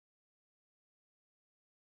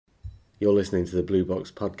You're listening to the Blue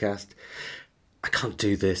Box Podcast. I can't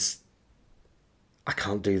do this.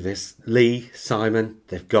 Lee, Simon,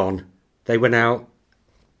 they've gone. They went out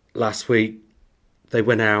last week. They've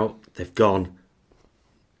gone.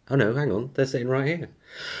 Oh no, hang on. They're sitting right here.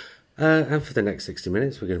 And for the next 60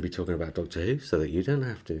 minutes, we're going to be talking about Doctor Who so that you don't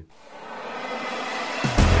have to.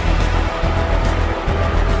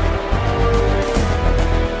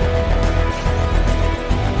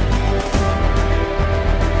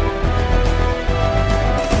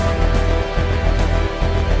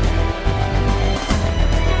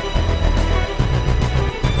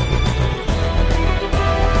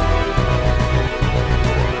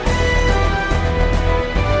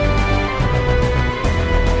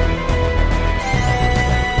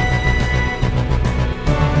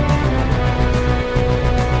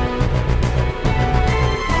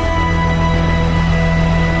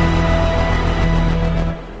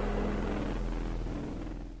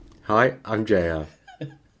 Hi, I'm JR.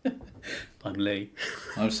 I'm Lee.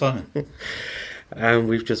 I'm Simon. And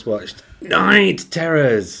we've just watched Night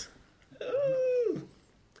Terrors. Ooh.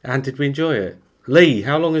 And did we enjoy it? Lee,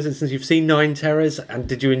 how long is it since you've seen Nine Terrors and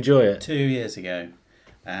did you enjoy it? 2 years ago.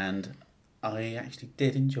 And I actually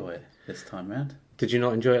did enjoy it this time round. Did you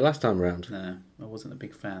not enjoy it last time round? No, I wasn't a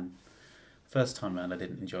big fan. First time round I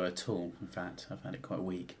didn't enjoy it at all. In fact, I found it quite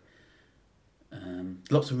weak.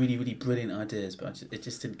 Lots of really, really brilliant ideas, but it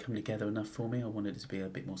just didn't come together enough for me. I wanted it to be a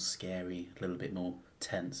bit more scary, a little bit more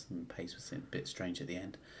tense, and the pace was a bit strange at the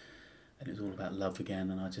end. And it was all about love again,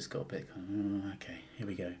 and I just got a bit kind of, okay, here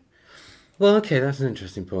we go. Well, okay, that's an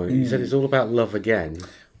interesting point. You said it's all about love again.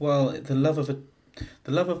 Well, the love of a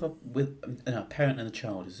parent and a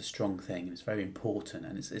child is a strong thing, and it's very important,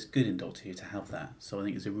 and it's good in Doctor Who to have that. So I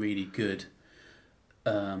think it's a really good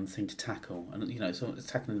thing to tackle, and it's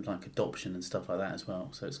tackling like adoption and stuff like that as well.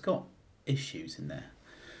 So it's got issues in there,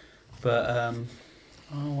 but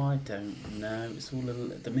I don't know. It's all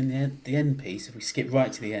the end piece. If we skip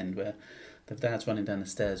right to the end where the dad's running down the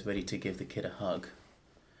stairs ready to give the kid a hug.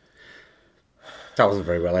 That wasn't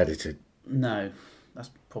very well edited. No, that's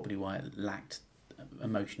probably why it lacked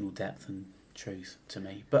emotional depth and truth to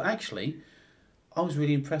me. But actually, I was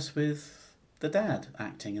really impressed with the dad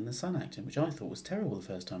acting and the son acting, which I thought was terrible the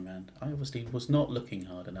first time round. I obviously was not looking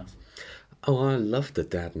hard enough. Oh, I loved the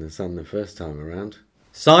dad and the son the first time around.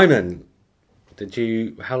 Simon,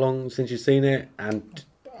 how long since you've seen it? And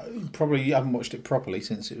Probably haven't watched it properly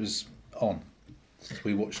since it was on. Since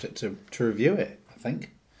we watched it to review it, I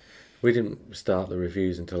think. We didn't start the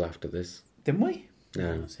reviews until after this. Didn't we?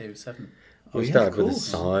 No. Series 7. We started with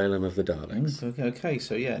Asylum of the Daleks. Okay,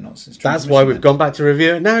 so yeah, not since. That's why we've gone back to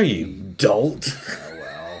review it now, you dolt. Oh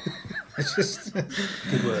well, it's just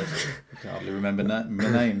Good word. I can hardly remember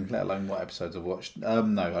my name, let alone what episodes I've watched. No,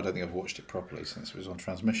 I don't think I've watched it properly since it was on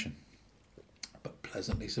transmission. But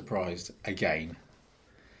pleasantly surprised again.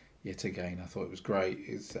 Yet again, I thought it was great.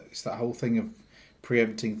 It's that whole thing of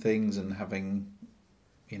preempting things and having,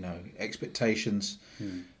 expectations.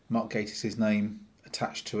 Mark Gatiss' name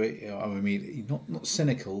attached to it. I mean, not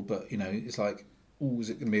cynical, but it's like, oh, is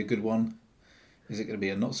it going to be a good one? Is it going to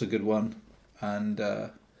be a not so good one? And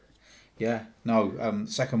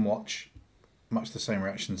second watch, much the same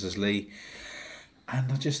reactions as Lee,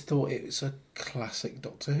 and I just thought it was a classic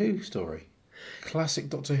Doctor Who story, classic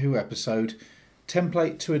Doctor Who episode,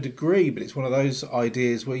 template to a degree, but it's one of those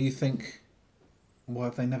ideas where you think, why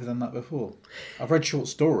have they never done that before? I've read short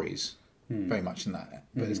stories. Very much in that,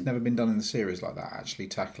 but it's never been done in the series like that. Actually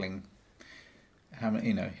tackling how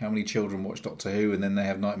many children watch Doctor Who and then they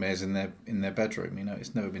have nightmares in their bedroom.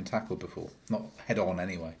 It's never been tackled before, not head on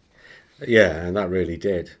anyway. Yeah, and that really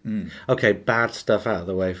did. Okay, bad stuff out of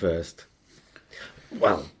the way first.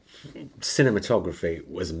 Well, cinematography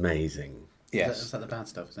was amazing. Yes, is that the bad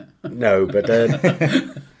stuff? Is it? No,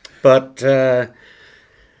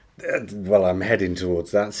 well, I'm heading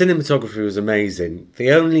towards that. Cinematography was amazing.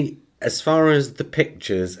 As far as the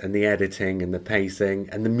pictures and the editing and the pacing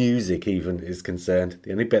and the music even is concerned,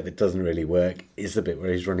 the only bit that doesn't really work is the bit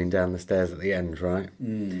where he's running down the stairs at the end, right?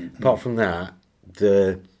 Apart from that,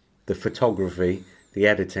 the photography, the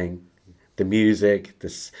editing, the music,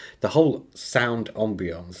 the whole sound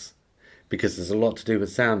ambience, because there's a lot to do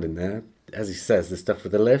with sound in there. As he says, the stuff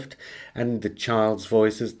with the lift and the child's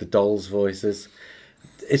voices, the doll's voices.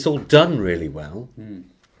 It's all done really well.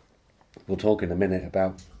 We'll talk in a minute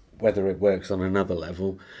about whether it works on another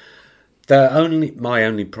level. My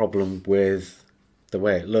only problem with the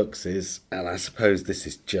way it looks is, and I suppose this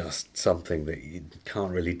is just something that you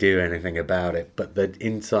can't really do anything about it, but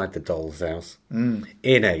inside the doll's house, in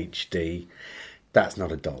HD, that's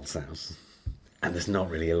not a doll's house. And there's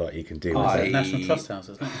not really a lot you can do with It's it. a National Trust House,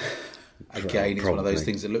 isn't it? Again, it's one of those Probably.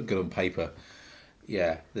 things that look good on paper.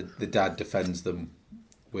 Yeah, the dad defends them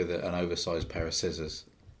with an oversized pair of scissors.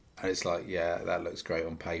 And it's like, yeah, that looks great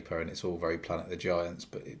on paper, and it's all very Planet of the Giants,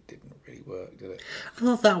 but it didn't really work, did it? I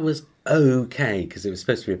thought that was okay because it was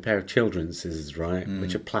supposed to be a pair of children's scissors, right?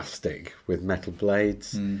 Which are plastic with metal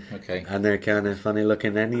blades. Okay. And they're kind of funny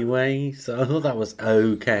looking anyway. So I thought that was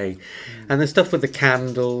okay. And the stuff with the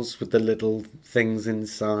candles, with the little things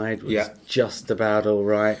inside, was just about all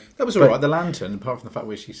right. That was all right. The lantern, apart from the fact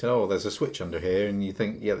where she said, "Oh, there's a switch under here," and you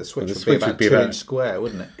think, yeah, the switch would be about 2 inch square,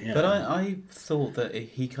 wouldn't it? Yeah. But I thought that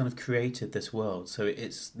he kind of created this world, so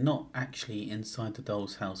it's not actually inside the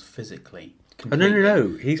doll's house physically. Oh,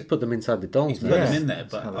 no. He's put them inside the dolls. He's put house. them in there,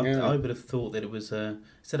 but Yeah. I would have thought that it was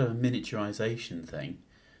instead of a miniaturization thing,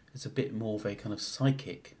 it's a bit more of a kind of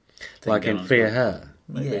psychic thing. Like going in on as Fear well. Her.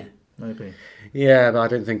 Yeah. Maybe. Yeah, but I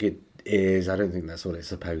don't think it is. I don't think that's what it's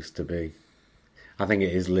supposed to be. I think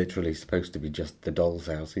it is literally supposed to be just the doll's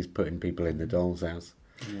house. He's putting people in the doll's house.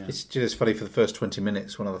 Yeah. It's just funny, for the first 20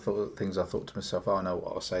 minutes, one of the things I thought to myself, I know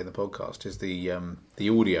what I'll say in the podcast, is the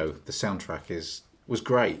audio, the soundtrack was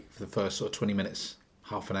great for the first sort of 20 minutes,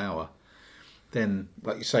 half an hour. Then,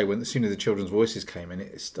 like you say, as soon as the children's voices came in,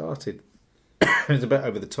 it started. It was a bit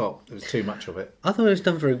over the top. There was too much of it. I thought it was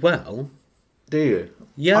done very well. Do you?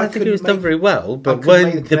 Yeah, I think it was done very well, but couldn't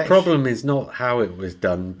make the the connection. problem is not how it was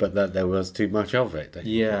done, but that there was too much of it.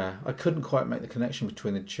 Yeah, I couldn't quite make the connection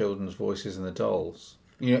between the children's voices and the dolls.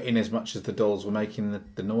 You know, in as much as the dolls were making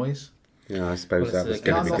the noise. Yeah, I suppose that was it's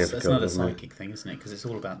going to be not- difficult. It's not a wasn't it? psychic thing, isn't it? Because it's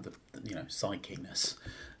all about the psychicness.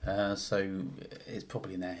 So it's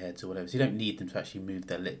probably in their heads or whatever. So you don't need them to actually move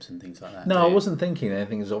their lips and things like that. No, do I you? wasn't thinking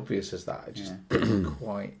anything as obvious as that. It just didn't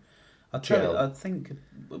quite. I'll tell you, gel. I think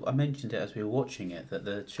I mentioned it as we were watching it, that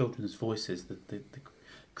the children's voices, the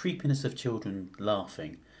creepiness of children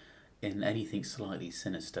laughing in anything slightly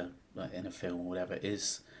sinister, like in a film or whatever,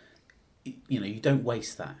 is, you don't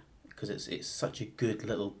waste that, because it's such a good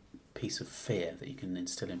little piece of fear that you can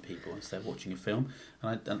instill in people instead of watching a film.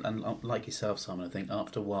 And like yourself, Simon, I think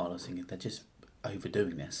after a while I was thinking they're just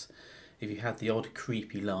overdoing this. If you had the odd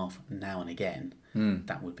creepy laugh now and again,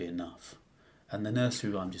 that would be enough. And the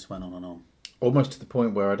nursery rhyme just went on and on. Almost to the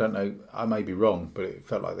point where, I don't know, I may be wrong, but it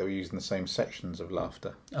felt like they were using the same sections of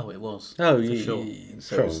laughter. Oh, it was. Oh, for yeah, sure.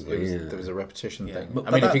 So probably, there was a repetition Yeah. thing. But,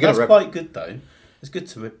 I mean, if you're that's going to quite good though. It's good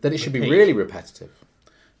to then it should be repeat. really repetitive.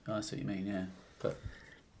 Oh, I see what you mean. Yeah. But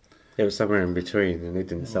It was somewhere in between, and they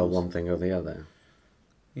didn't It sell was. one thing or the other.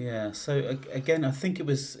 Yeah. So again, I think it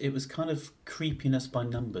was kind of creepiness by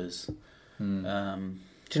numbers.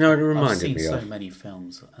 Do you know what it I've reminded seen me so of? many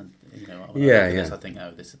films, and Yeah, when I look at this, yeah. I think,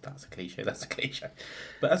 oh, that's a cliche. That's a cliche.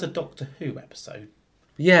 But as a Doctor Who episode,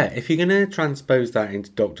 Yeah, if you're going to transpose that into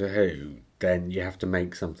Doctor Who, then you have to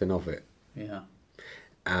make something of it. yeah,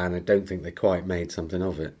 And I don't think they quite made something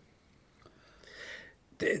of it.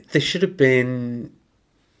 There should have been...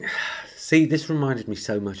 See, this reminded me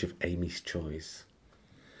so much of Amy's Choice.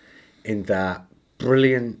 In that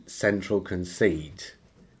brilliant central conceit,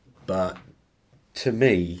 but to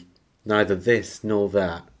me, neither this nor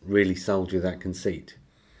that really sold you that conceit.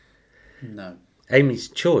 no, Amy's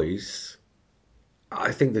Choice,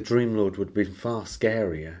 I think the Dream Lord would have been far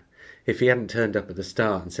scarier if he hadn't turned up at the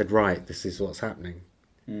start and said, right, this is what's happening.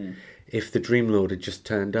 If the Dream Lord had just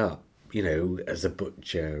turned up, as a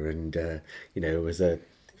butcher and, as a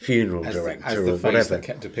funeral director as or the face whatever. that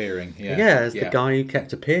kept appearing. Yeah, as the guy who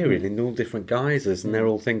kept appearing in all different guises, and they're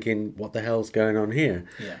all thinking, what the hell's going on here?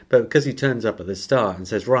 Yeah. But because he turns up at the start and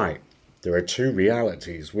says, right, there are two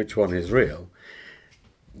realities, which one is real?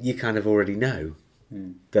 You kind of already know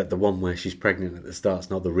that the one where she's pregnant at the start's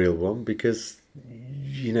not the real one, because,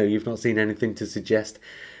 you've not seen anything to suggest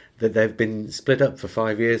that they've been split up for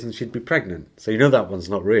 5 years and she'd be pregnant. So that one's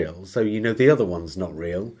not real. So the other one's not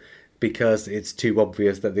real, because it's too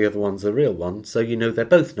obvious that the other one's the real one. So they're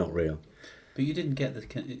both not real. but you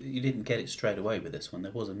didn't get it straight away with this one.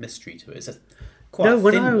 There was a mystery to it. It's quite a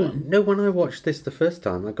thin one. No, when I watched this the first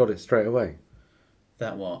time, I got it straight away.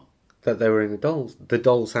 That what? That they were in the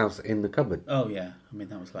doll's house in the cupboard. Oh yeah, I mean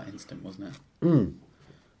that was like instant, wasn't it?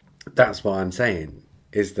 That's what I'm saying,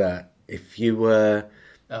 is that if you were...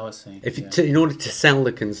 Oh, I see. In order to sell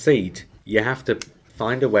the conceit, you have to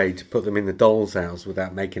find a way to put them in the doll's house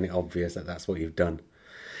without making it obvious that that's what you've done.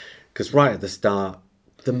 Because right at the start,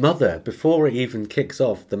 the mother, before it even kicks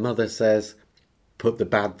off, the mother says, put the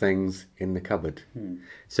bad things in the cupboard.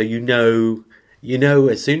 So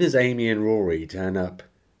as soon as Amy and Rory turn up,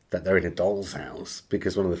 that they're in a doll's house,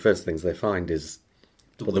 because one of the first things they find is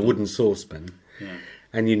the wooden saucepan. Yeah.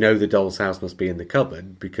 And you know the doll's house must be in the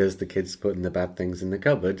cupboard because the kid's putting the bad things in the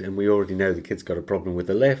cupboard, and we already know the kid's got a problem with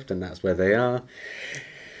the lift, and that's where they are.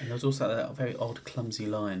 And there was also that very odd, clumsy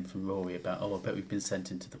line from Rory about, I bet we've been sent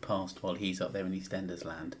into the past while he's up there in EastEnders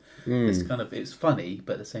land. It's funny,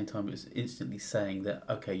 but at the same time it was instantly saying that,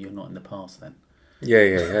 okay, you're not in the past then. Yeah,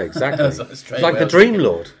 exactly. It's like the Dream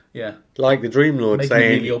Lord. Yeah. Like the Dream Lord Making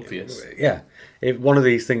saying... it really obvious. Yeah. If one of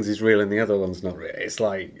these things is real and the other one's not real, it's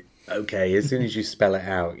like, okay, as soon as you spell it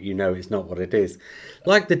out, you know it's not what it is.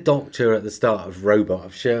 Like the Doctor at the start of Robot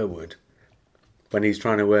of Sherwood, when he's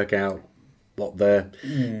trying to work out what the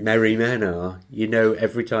merry men are, you know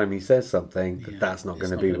every time he says something that that's not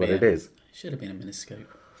going to be what it is. It should have been a miniscope.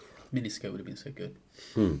 Miniscope would have been so good.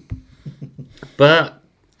 But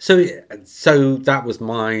so that was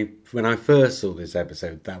when I first saw this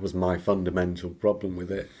episode, that was my fundamental problem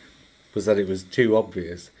with it, was that it was too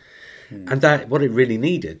obvious. And that what it really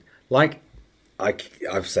needed, like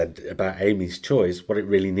I've said about Amy's choice, what it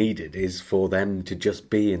really needed is for them to just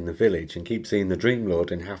be in the village and keep seeing the Dream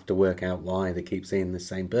Lord and have to work out why they keep seeing the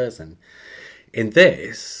same person. In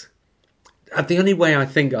this, the only way I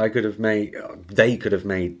think they could have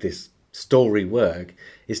made this story work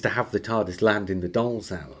is to have the TARDIS land in the doll's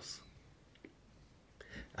house.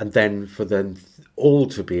 And then for them all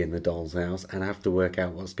to be in the doll's house and have to work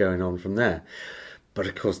out what's going on from there. But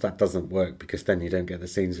of course that doesn't work because then you don't get the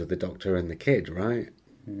scenes with the Doctor and the kid, right?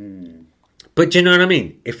 But do you know what I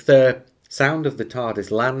mean? If the sound of the TARDIS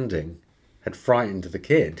landing had frightened the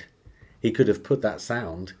kid, he could have put that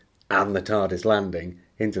sound and the TARDIS landing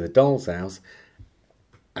into the doll's house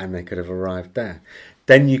and they could have arrived there.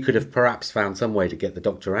 Then you could have perhaps found some way to get the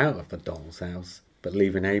Doctor out of the doll's house, but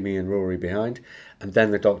leaving Amy and Rory behind, and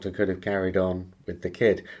then the Doctor could have carried on with the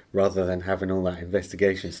kid rather than having all that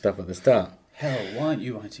investigation stuff at the start. Hell, why aren't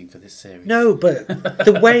you writing for this series? No, but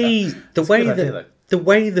the way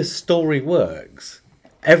the story works,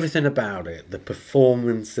 everything about it, the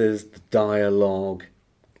performances, the dialogue,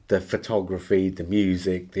 the photography, the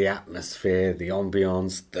music, the atmosphere, the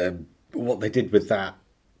ambience, what they did with that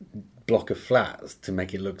block of flats to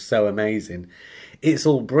make it look so amazing, it's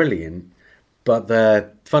all brilliant. But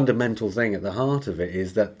the fundamental thing at the heart of it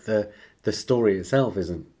is that the story itself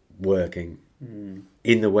isn't working.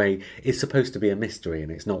 In the way it's supposed to be a mystery,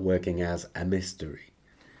 and it's not working as a mystery.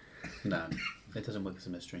 No, it doesn't work as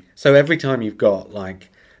a mystery. So every time you've got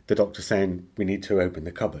like the Doctor saying we need to open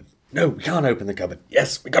the cupboard, no, we can't open the cupboard.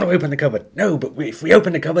 Yes, we got to open the cupboard. No, but if we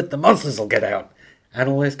open the cupboard, the monsters will get out, and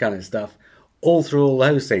all this kind of stuff. All through all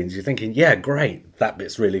those scenes, you're thinking, yeah, great, that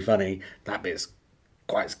bit's really funny, that bit's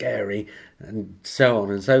quite scary, and so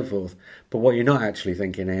on and so forth. But what you're not actually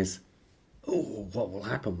thinking is, oh, what will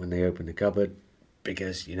happen when they open the cupboard?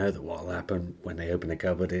 Because you know that what will happen when they open the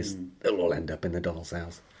cupboard is they'll all end up in the doll's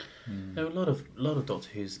house. There are a lot of Doctor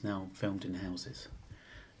Who's now filmed in houses,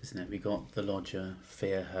 isn't it? We got The Lodger,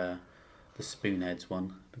 Fear Her, the Spoonheads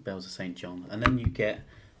one, the Bells of St. John, and then you get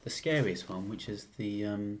the scariest one, which is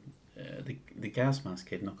the gas mask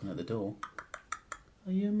kid knocking at the door.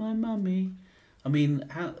 Are you my mummy? I mean,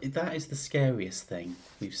 that is the scariest thing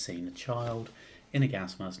we've seen. A child in a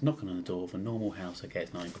gas mask knocking on the door of a normal house. Okay,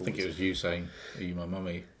 it's 9 quarters. I think it was you saying, "Are you my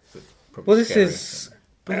mummy?" Well, this is...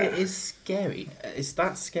 But it is scary. It's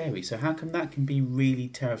that scary. So how come that can be really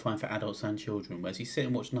terrifying for adults and children? Whereas you sit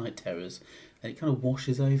and watch Night Terrors and it kind of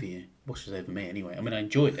washes over you. Washes over me anyway. I mean, I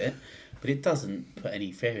enjoyed it, but it doesn't put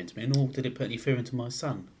any fear into me. Nor did it put any fear into my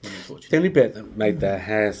son when he was watching The only bit that made their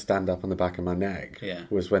hair stand up on the back of my neck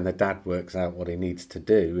was when the dad works out what he needs to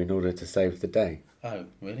do in order to save the day. Oh,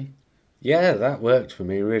 really? Yeah, that worked for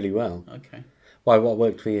me really well. Okay. Why, what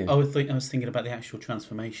worked for you? I was thinking about the actual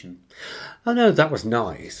transformation. Oh no, that was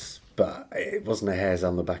nice, but it wasn't a hairs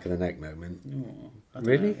on the back of the neck moment. Oh,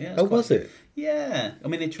 really? Yeah, oh, was it? Yeah. I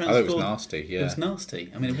mean, it transformed. Oh, it was nasty, yeah. It was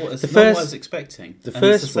nasty. I mean, it's not what what I was expecting. The and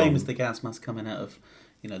first it's the same one, as the gas mask coming out of,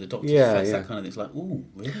 the Doctor's face, that kind of thing. It's like, ooh,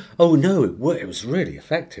 really? Oh no, it was really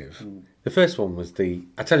effective. The first one was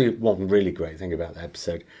I tell you one really great thing about the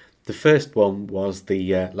episode. The first one was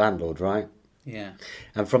the landlord, right? Yeah.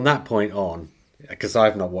 And from that point on, because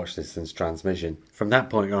I've not watched this since transmission, from that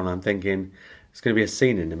point on I'm thinking there's going to be a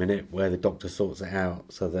scene in a minute where the Doctor sorts it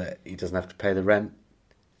out so that he doesn't have to pay the rent.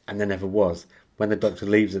 And there never was. When the Doctor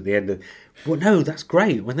leaves at the end of... Well, no, that's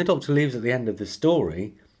great. When the Doctor leaves at the end of the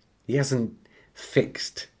story, he hasn't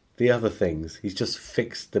fixed the other things. He's just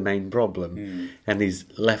fixed the main problem. And he's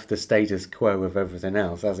left the status quo of everything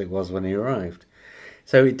else as it was when he arrived.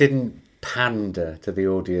 So it didn't pander to the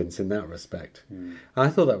audience in that respect. I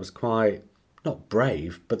thought that was quite not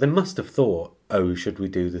brave, but they must have thought, oh, should we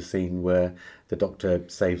do the scene where the Doctor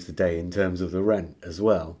saves the day in terms of the rent as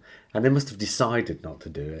well? And they must have decided not to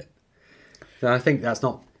do it. And I think that's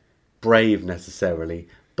not brave necessarily,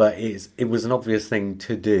 but it was an obvious thing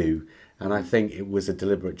to do, and I think it was a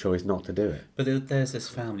deliberate choice not to do it. But there's this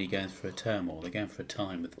family going through a turmoil. They're going through a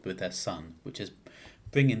time with their son, which is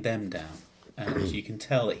bringing them down. And you can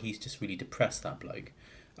tell that he's just really depressed, that bloke.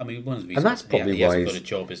 I mean, one of the reasons that's probably he hasn't why got a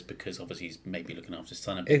job is because obviously he's maybe looking after his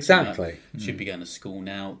son. And exactly. should be going to school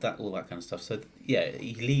now, all that kind of stuff. So, yeah,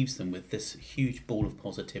 he leaves them with this huge ball of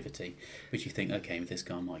positivity, which you think, okay, this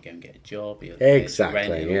guy might go and get a job. He'll exactly,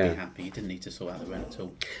 rent, he'll yeah. be happy. He didn't need to sort out the rent at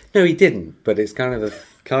all. No, he didn't, but it's kind of the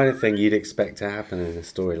kind of thing you'd expect to happen in a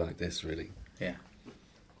story like this, really. Yeah.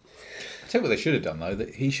 I tell you what they should have done, though,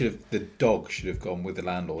 that the dog should have gone with the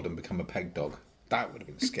landlord and become a peg dog. That would have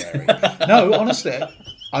been scary. No, honestly,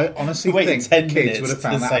 I honestly think 10 kids minutes would have to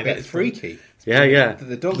found that say a bit that's freaky. Yeah.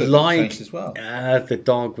 The dog had changed as well. The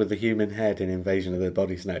dog with the human head in Invasion of the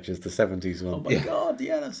Body Snatchers, the 70s one. Oh my God,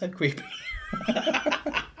 yeah, that's so creepy.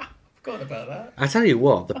 Forgot about that. I tell you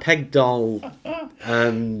what, the Peg Doll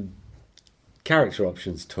character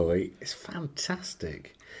options toy is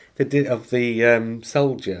fantastic. They did of the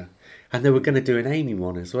soldier, and they were going to do an Amy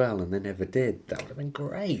one as well, and they never did. That would have been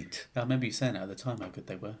great. I remember you saying that at the time how good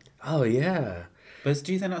they were. Oh yeah. But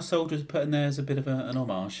do you think that soldier was put in there as a bit of an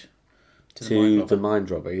homage to the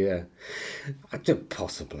mind robber? Yeah,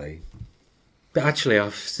 possibly. But actually, I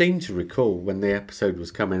seem to recall when the episode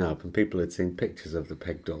was coming up and people had seen pictures of the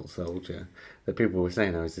Peg Doll soldier, that people were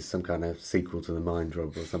saying, "Oh, is this some kind of sequel to the mind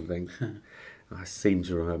robber or something?" I seem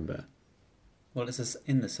to remember. Well, it's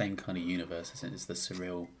in the same kind of universe, isn't it? It's the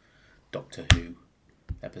surreal Doctor Who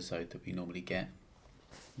episode that we normally get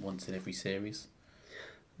once in every series.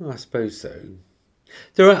 Well, I suppose so.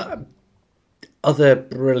 There are other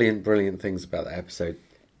brilliant things about that episode.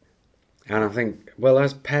 And I think, well,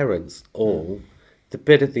 as parents, the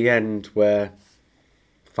bit at the end where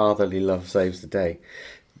fatherly love saves the day,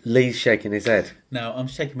 Lee's shaking his head. No, I'm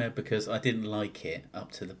shaking my head because I didn't like it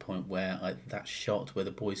up to the point where that shot where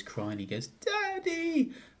the boy's crying, he goes,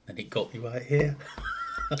 "Daddy!" And it got me right here.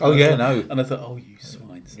 Oh, yeah, no. And I thought, oh, you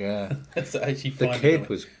swines. Yeah. That's actually The fine. kid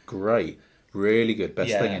was great. Really good. Best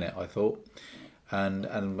Yeah. thing in it, I thought. And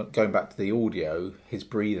going back to the audio, his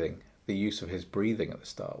breathing, the use of his breathing at the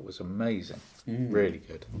start was amazing. Really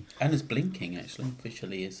good. And his blinking, actually,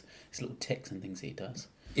 visually, his little ticks and things he does.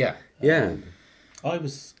 Yeah. Yeah. I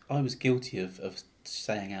was guilty of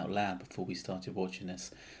saying out loud before we started watching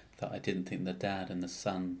this that I didn't think the dad and the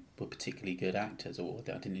son were particularly good actors, or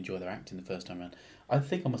that I didn't enjoy their acting the first time around. I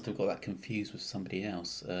think I must have got that confused with somebody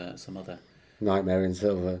else, some other... Nightmare in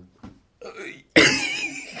Silver.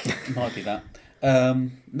 Might be that.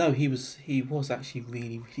 No, he was actually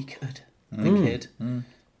really, really good. The kid. And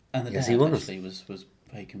the Yes, dad he was. actually was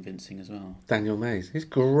very convincing as well. Daniel Mays. He's a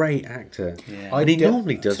great actor. Yeah. And he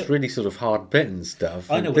normally does really sort of hard-bitten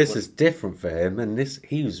stuff. I know And what it this was. is different for him, and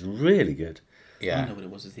he was really good. I Yeah. know what it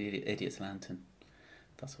was. It's the Idiot's Lantern.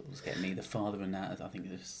 That's what was getting me. The father and that, I think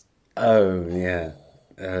it was... Oh, yeah.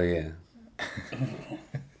 Oh, yeah.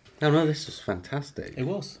 No, this was fantastic. It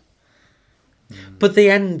was. But the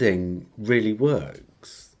ending really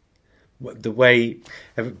works. The way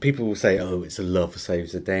people will say, "Oh, it's a love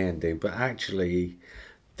saves the day" ending, but actually,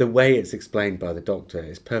 the way it's explained by the Doctor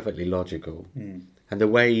is perfectly logical, and the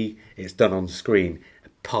way it's done on screen,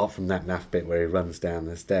 apart from that naff bit where he runs down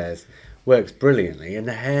the stairs, works brilliantly. And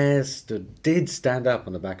the hairs did stand up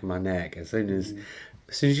on the back of my neck as soon as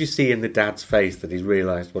you see in the dad's face that he's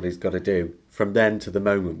realised what he's got to do. From then to the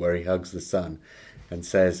moment where he hugs the son and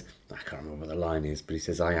says, I can't remember what the line is, but he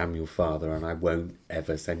says, "I am your father and I won't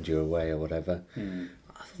ever send you away," or whatever.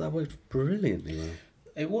 I thought that worked brilliantly well.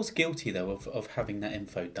 It was guilty, though, of having that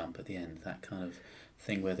info dump at the end. That kind of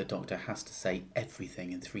thing where the Doctor has to say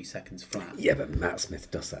everything in 3 seconds flat. Yeah, but Matt Smith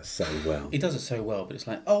does that so well. He does it so well, but it's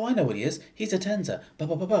like, oh, I know what he is. He's a tenser. Ba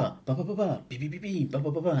ba ba ba ba ba ba ba beep beep beep beep ba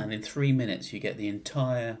ba ba ba. And in 3 minutes, you get the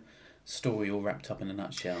entire story all wrapped up in a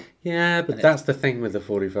nutshell. Yeah, but that's the thing with the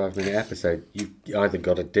 45-minute episode. You either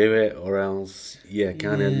got to do it or else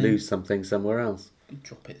kind of lose something somewhere else. You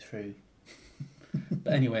drop it through.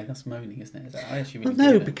 But anyway, that's moaning, isn't it? I actually really Well,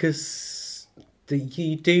 no, enjoyed it. because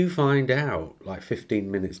you do find out, like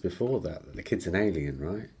 15 minutes before that the kid's an alien,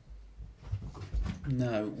 right?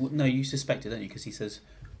 No, you suspect it, don't you? Because he says,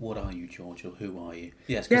 "What are you, George?" or "Who are you?"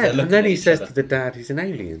 Yes, 'cause Yeah, they're and looking then at he each says other. to the dad he's an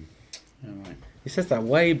alien. Oh, right. He says that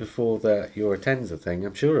way before the "you're a Tenser" thing,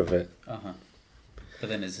 I'm sure of it. But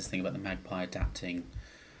then there's this thing about the magpie adapting,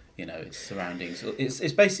 its surroundings.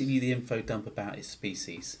 It's basically the info dump about its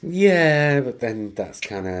species. Yeah, but then that's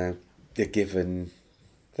kind of they're given...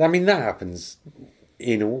 I mean, that happens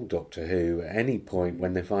in all Doctor Who. At any point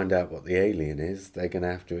when they find out what the alien is, they're going to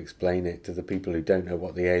have to explain it to the people who don't know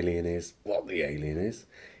what the alien is, what the alien is.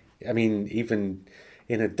 I mean, even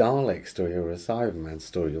in a Dalek story or a Cyberman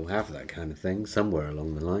story, you'll have that kind of thing somewhere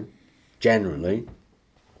along the line, generally.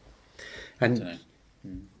 And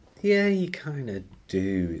yeah, you kind of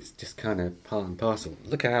do. It's just kind of part and parcel.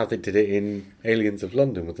 Look at how they did it in Aliens of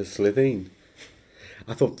London with the Slitheen.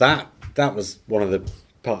 I thought that was one of the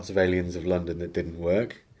parts of Aliens of London that didn't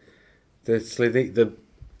work. The Slitheen,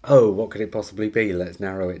 what could it possibly be? Let's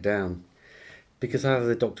narrow it down. Because either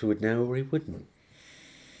the Doctor would know or he wouldn't.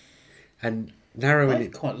 And narrowing I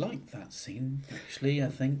it... quite liked that scene, actually, I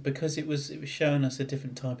think, because it was showing us a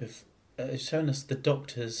different type of... showing us the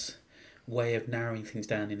Doctor's way of narrowing things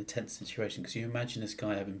down in a tense situation. Because you imagine this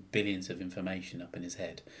guy having billions of information up in his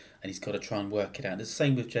head, and he's got to try and work it out. It's the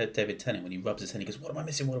same with David Tennant when he rubs his head and he goes, what am I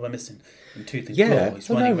missing, what am I missing? And two things... Yeah,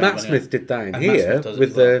 Matt Smith did that in here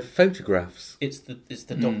with the photographs. It's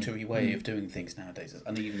the doctory way of doing things nowadays.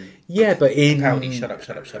 And even... Yeah, but in... Apparently, shut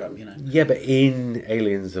up, you know. Yeah, but in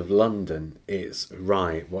Aliens of London, it's,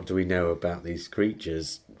 right, what do we know about these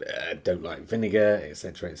creatures? Don't like vinegar,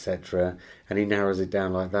 etc., etc. And he narrows it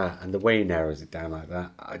down like that. And the way he narrows it down like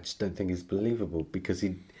that, I just don't think is believable, because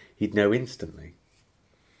he'd know instantly.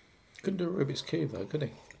 Couldn't do a Rubik's Cube, though, could he?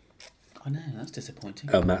 I know, that's disappointing.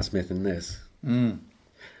 Oh, Matt Smith in this.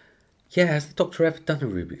 Yeah, has the Doctor ever done a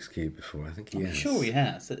Rubik's Cube before? I think he has. I'm sure he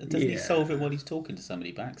has. Doesn't he solve it while he's talking to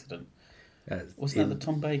somebody by accident? Wasn't that the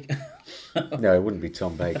Tom Baker? No, it wouldn't be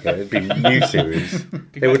Tom Baker. It'd be new series.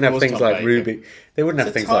 They wouldn't have things like Rubik. They wouldn't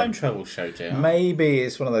have things like time travel show, JR. Maybe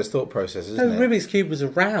it's one of those thought processes, No, isn't it? Rubik's Cube was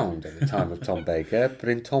around at the time of Tom Baker, but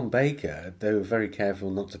in Tom Baker, they were very careful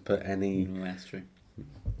not to put any... That's true.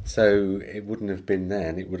 So it wouldn't have been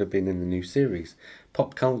then, it would have been in the new series.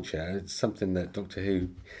 Pop culture, it's something that Doctor Who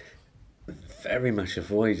very much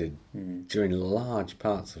avoided during large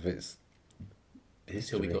parts of its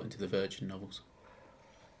history. Until we got into the Virgin novels.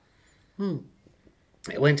 It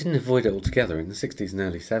didn't avoid it altogether. In the 60s and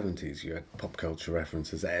early 70s, you had pop culture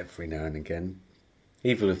references every now and again.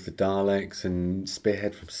 Evil of the Daleks and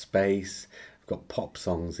Spearhead from Space have got pop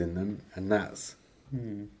songs in them, and that's...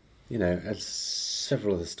 You know, as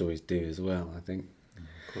several of the stories do as well, I think.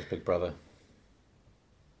 Of course, Big Brother.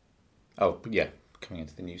 Oh, yeah, coming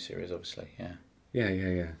into the new series, obviously, yeah.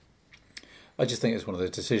 Yeah. I just think it's one of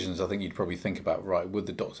those decisions I think you'd probably think about, right, would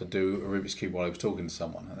the Doctor do a Rubik's Cube while he was talking to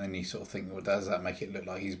someone? And then you sort of think, well, does that make it look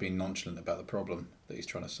like he's being nonchalant about the problem that he's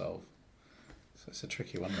trying to solve? So it's a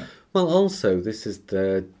tricky one, isn't it? Well, also, this is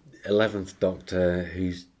the 11th Doctor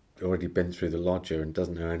who's already been through the lodger and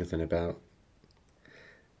doesn't know anything about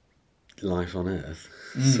life on Earth,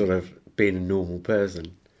 sort of being a normal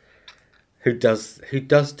person who does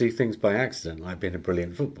do things by accident, like being a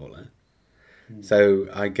brilliant footballer. So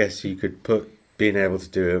I guess you could put being able to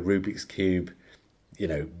do a Rubik's Cube, you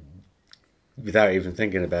know, without even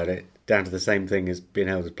thinking about it, down to the same thing as being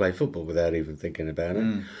able to play football without even thinking about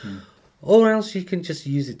it. Or else you can just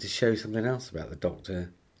use it to show something else about the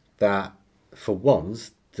Doctor, that for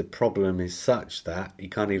once the problem is such that you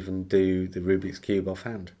can't even do the Rubik's Cube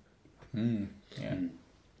offhand. Yeah.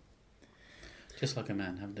 Just like a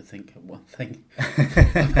man having to think of one thing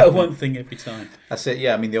about one thing every time. That's it,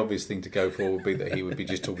 yeah. I mean, the obvious thing to go for would be that he would be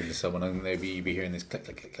just talking to someone and maybe you'd be hearing this click,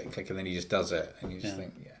 click, click, click, click, and then he just does it. And you just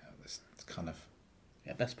think, yeah, it's kind of...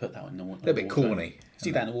 Yeah, best put that one in the wardrobe. A little bit corny.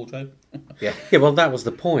 See that in the wardrobe? Yeah. Yeah, well, that was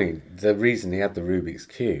the point. The reason he had the Rubik's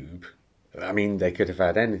Cube, I mean, they could have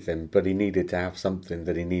had anything, but he needed to have something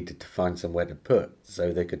that he needed to find somewhere to put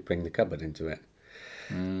so they could bring the cupboard into it.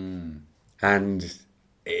 And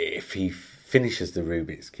if he finishes the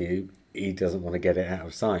Rubik's Cube, he doesn't want to get it out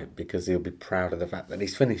of sight because he'll be proud of the fact that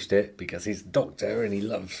he's finished it because he's a doctor and he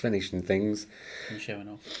loves finishing things. And showing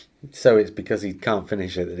off. So it's because he can't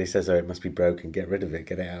finish it that he says, oh, it must be broken, get rid of it,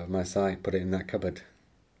 get it out of my sight, put it in that cupboard.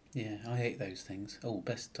 Yeah, I hate those things. Oh,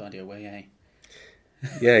 best idea way, eh?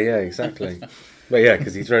 Yeah, exactly. Well, yeah,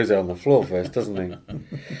 because he throws it on the floor first, doesn't he?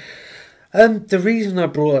 The reason I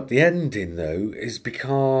brought up the ending, though, is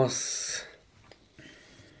because,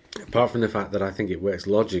 apart from the fact that I think it works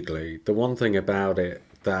logically, the one thing about it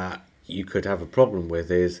that you could have a problem with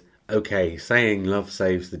is, okay, saying love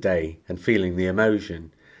saves the day and feeling the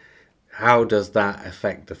emotion, how does that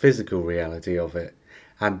affect the physical reality of it?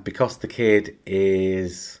 And because the kid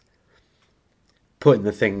is putting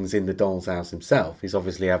the things in the doll's house himself, he's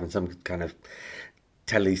obviously having some kind of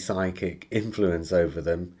telepsychic influence over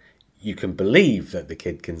them. You can believe that the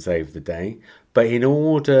kid can save the day, but in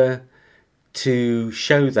order to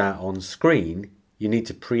show that on screen, you need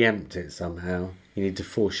to preempt it somehow. You need to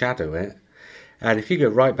foreshadow it. And if you go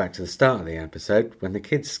right back to the start of the episode, when the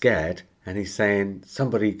kid's scared and he's saying,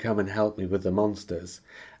 somebody come and help me with the monsters,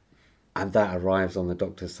 and that arrives on the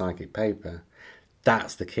Doctor's psychic paper,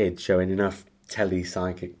 that's the kid showing enough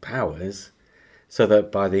telepsychic powers so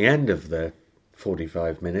that by the end of the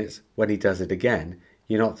 45 minutes, when he does it again,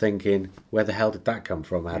 you're not thinking, where the hell did that come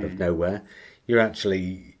from out of nowhere? You're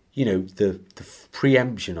actually, the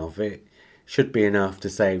preemption of it should be enough to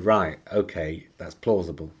say, right, okay, that's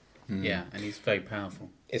plausible. Yeah, and he's very powerful.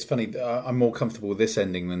 It's funny, I'm more comfortable with this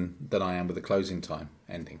ending than I am with the closing time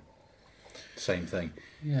ending. Same thing.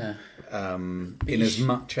 Yeah. In as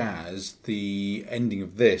much as the ending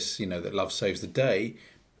of this, that love saves the day,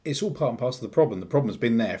 it's all part and parcel of the problem. The problem's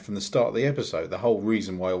been there from the start of the episode. The whole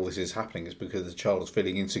reason why all this is happening is because the child is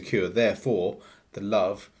feeling insecure. Therefore, the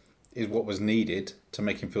love is what was needed to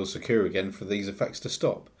make him feel secure again for these effects to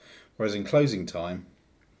stop. Whereas in closing time,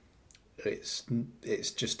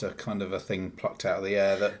 it's just a kind of a thing plucked out of the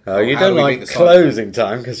air. That you don't like closing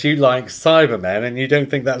time because you like Cybermen and you don't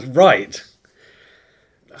think that's right.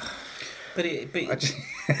 But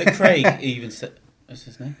Craig even said, what's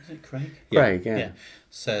his name? Is it Craig? Craig, yeah.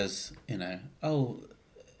 Says,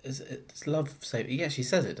 it's love save. He actually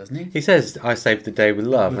says it, doesn't he? He says, I saved the day with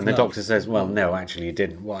love. And the Doctor says, well, no, actually you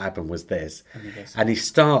didn't. What happened was this. And he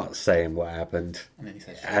starts saying what happened.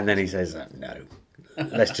 And then he says, no.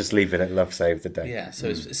 Let's just leave it at love saved the day. Yeah, so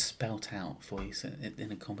it's spelt out for you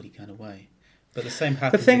in a comedy kind of way. But the same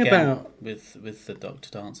happens with the Doctor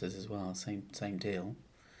Dancers as well. Same deal.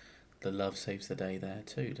 The love saves the day there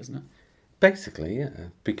too, doesn't it? Basically, yeah.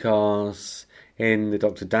 Because in the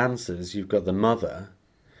Doctor Dancers, you've got the mother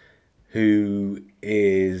who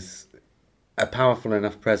is a powerful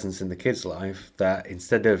enough presence in the kid's life that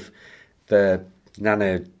instead of the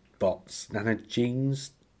nanogenes,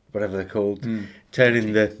 whatever they're called,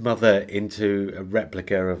 turning the mother into a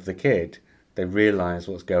replica of the kid, they realise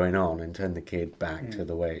what's going on and turn the kid back to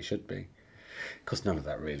the way it should be. Because none of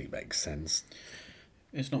that really makes sense.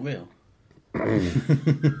 It's not real.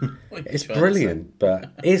 It's brilliant,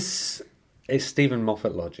 but it's Stephen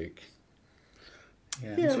Moffat logic.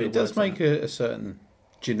 Yeah, it does make a certain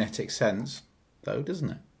genetic sense, though, doesn't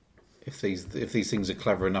it? If these things are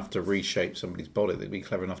clever enough to reshape somebody's body, they'd be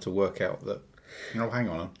clever enough to work out that. Hang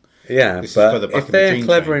on. Yeah, but if they're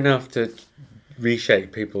clever enough to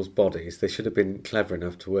reshape people's bodies, they should have been clever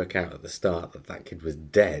enough to work out at the start that kid was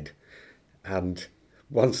dead. And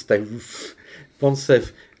once they've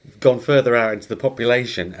gone further out into the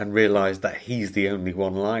population and realised that he's the only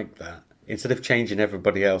one like that, instead of changing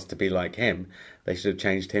everybody else to be like him, they should have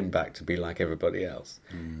changed him back to be like everybody else.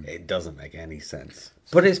 It doesn't make any sense.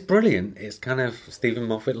 But it's brilliant. It's kind of Stephen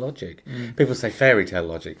Moffat logic. People say fairy tale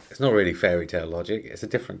logic. It's not really fairy tale logic. It's a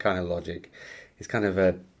different kind of logic. It's kind of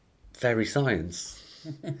a fairy science,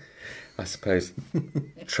 I suppose.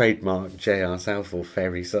 Trademark J.R. Southall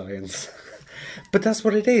fairy science. But that's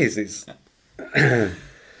what it is. It's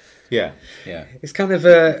yeah. It's kind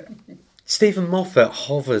of Stephen Moffat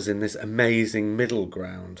hovers in this amazing middle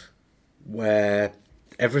ground where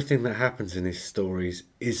everything that happens in his stories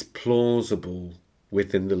is plausible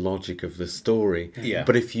within the logic of the story. Yeah.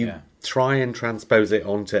 But if you try and transpose it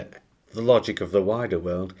onto the logic of the wider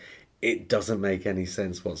world, it doesn't make any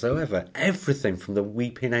sense whatsoever. Everything from the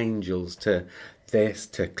Weeping Angels to this,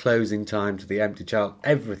 to Closing Time, to The Empty Child,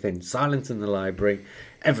 everything, Silence in the Library,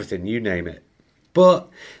 everything, you name it. But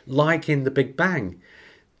like in The Big Bang,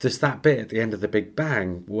 there's that bit at the end of The Big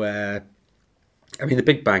Bang where, The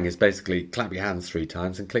Big Bang is basically clap your hands 3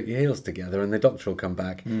 times and click your heels together and the Doctor will come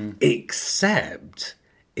back. Except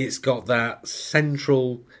it's got that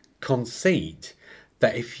central conceit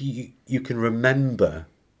that if you can remember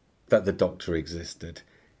that the Doctor existed,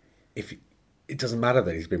 it doesn't matter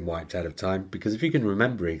that he's been wiped out of time, because if you can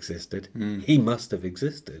remember he existed, he must have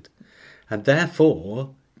existed. And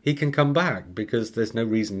therefore, he can come back, because there's no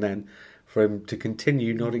reason then for him to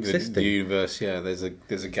continue not existing. The universe, there's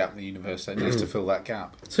a gap in the universe that needs to fill that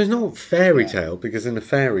gap. So it's not fairy tale, because in a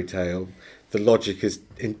fairy tale, the logic is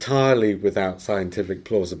entirely without scientific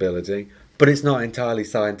plausibility, but it's not entirely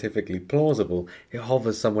scientifically plausible. It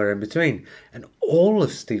hovers somewhere in between. And all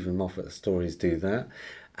of Stephen Moffat's stories do that,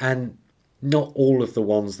 and not all of the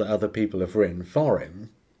ones that other people have written for him,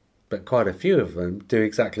 but quite a few of them do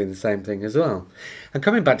exactly the same thing as well. And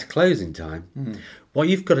coming back to Closing Time, what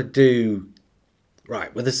you've got to do,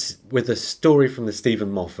 right, with a story from the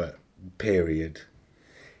Stephen Moffat period,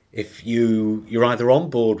 if you're either on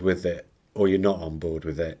board with it or you're not on board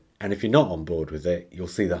with it. And if you're not on board with it, you'll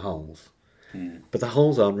see the holes. But the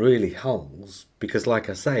holes aren't really holes, because like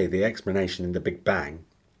I say, the explanation in The Big Bang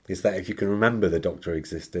is that if you can remember the Doctor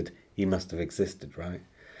existed, he must have existed, right?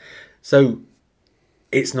 So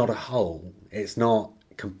it's not a whole. It's not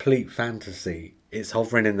complete fantasy. It's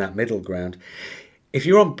hovering in that middle ground. If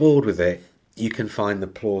you're on board with it, you can find the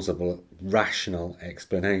plausible, rational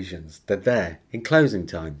explanations. They're there in Closing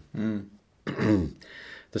Time.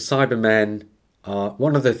 The Cybermen are...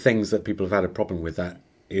 One of the things that people have had a problem with that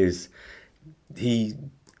is he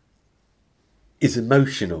is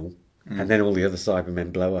emotional and then all the other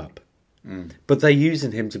Cybermen blow up. But they're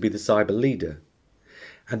using him to be the cyber leader.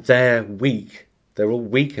 And they're weak. They're all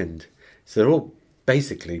weakened. So they're all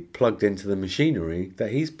basically plugged into the machinery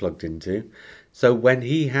that he's plugged into. So when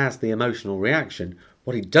he has the emotional reaction,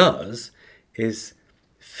 what he does is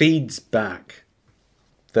feeds back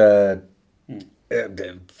the,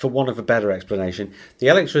 for want of a better explanation, the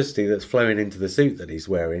electricity that's flowing into the suit that he's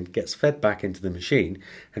wearing gets fed back into the machine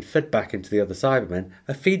and fed back into the other Cybermen,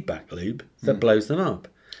 a feedback loop that blows them up.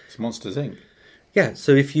 It's Monsters Inc. Yeah,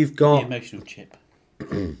 so if you've got... The emotional chip.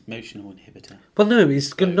 Emotional inhibitor. Well, no,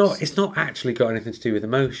 it's not actually got anything to do with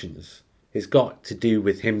emotions. It's got to do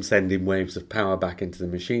with him sending waves of power back into the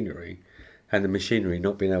machinery and the machinery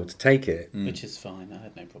not being able to take it. Which is fine. I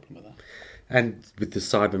had no problem with that. And with the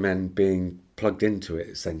Cybermen being plugged into it,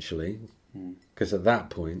 essentially. Because at that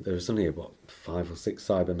point, there was only, 5 or 6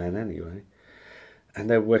 Cybermen anyway. And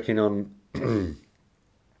they're working on,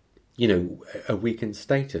 a weakened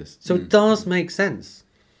status. So it does make sense.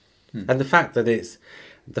 And the fact that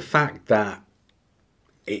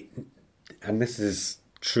it, and this is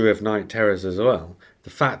true of Night Terrors as well, the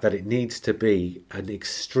fact that it needs to be an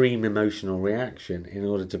extreme emotional reaction in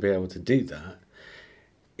order to be able to do that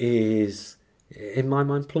is, in my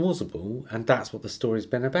mind, plausible, and that's what the story's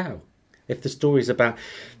been about. If the story's about...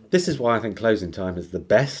 This is why I think Closing Time is the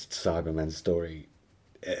best Cybermen story,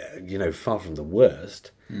 far from the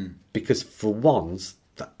worst, because for once,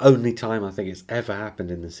 the only time I think it's ever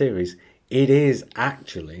happened in the series, it is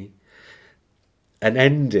actually an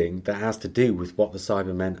ending that has to do with what the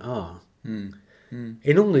Cybermen are.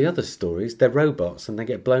 In all the other stories, they're robots and they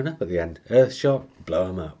get blown up at the end. Earthshot, blow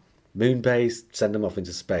them up. Moonbase, send them off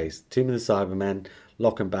into space. Tomb of the Cybermen,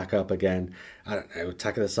 lock them back up again. I don't know,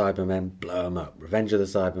 Attack of the Cybermen, blow them up. Revenge of the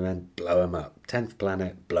Cybermen, blow them up. 10th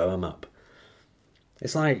Planet, blow them up.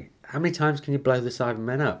 It's like, how many times can you blow the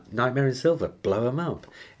Cybermen up? Nightmare in Silver, blow them up.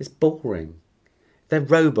 It's boring. They're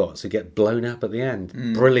robots who get blown up at the end.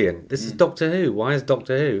 Brilliant. This is Doctor Who. Why is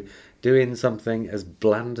Doctor Who doing something as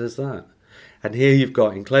bland as that? And here you've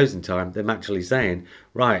got, in Closing Time, them actually saying,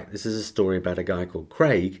 right, this is a story about a guy called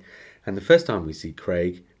Craig. And the first time we see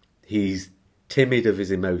Craig, he's timid of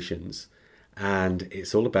his emotions. And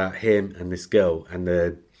it's all about him and this girl. And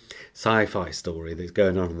the sci-fi story that's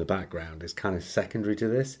going on in the background is kind of secondary to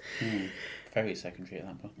this. Very secondary at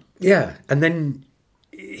that point. Yeah, and then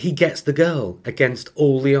he gets the girl against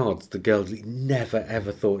all the odds. The girl he never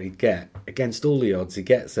ever thought he'd get. Against all the odds, he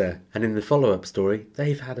gets her. And in the follow-up story,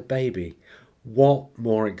 they've had a baby. What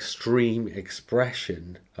more extreme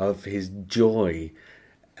expression of his joy,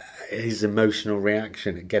 his emotional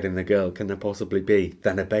reaction at getting the girl can there possibly be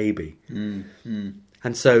than a baby?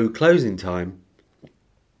 And so Closing Time,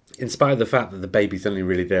 in spite of the fact that the baby's only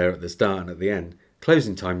really there at the start and at the end,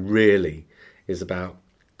 Closing Time really is about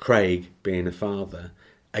Craig being a father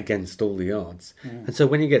against all the odds. And so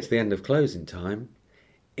when you get to the end of Closing Time,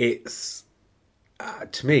 it's,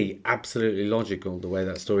 to me, absolutely logical the way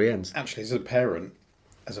that story ends. Actually, as a parent,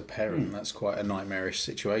 that's quite a nightmarish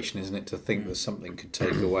situation, isn't it? To think that something could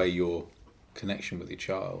take away your connection with your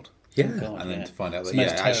child. Yeah. God, And then to find out It's that, the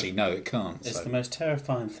most actually, no, it can't. It's So. the most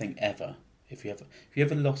terrifying thing ever. If you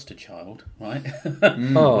ever lost a child, right?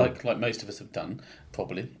 Oh. like most of us have done,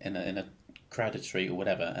 probably in a crowded street or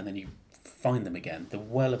whatever, and then you find them again. The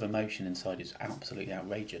well of emotion inside is absolutely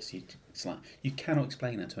outrageous. It's like you cannot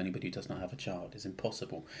explain that to anybody who does not have a child. It's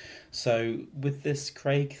impossible. So with this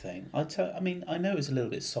Craig thing, I know it was a little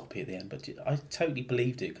bit soppy at the end, but I totally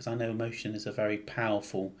believed it because I know emotion is a very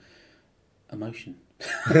powerful emotion.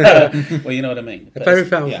 Well, you know what I mean. A very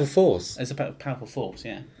powerful force. It's a powerful force,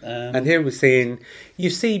 yeah. And here we're seeing, you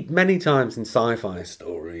see many times in sci-fi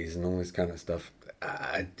stories and all this kind of stuff,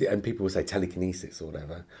 and people will say telekinesis or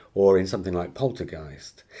whatever, or in something like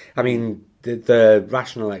Poltergeist. I mean, the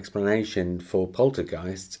rational explanation for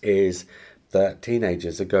poltergeists is that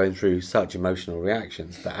teenagers are going through such emotional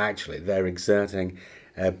reactions that actually they're exerting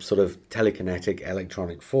a sort of telekinetic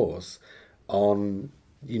electronic force on,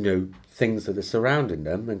 things that are surrounding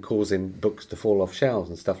them and causing books to fall off shelves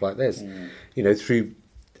and stuff like this. Through,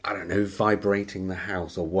 I don't know, vibrating the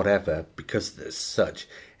house or whatever, because there's such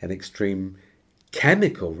an extreme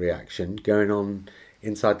chemical reaction going on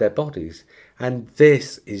inside their bodies. And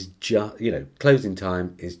this is just, closing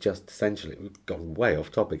time is just essentially, we've gone way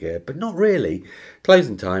off topic here, but not really.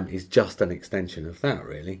 Closing time is just an extension of that,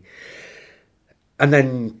 really. And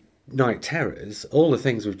then Night Terrors, all the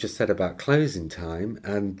things we've just said about closing time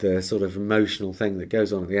and the sort of emotional thing that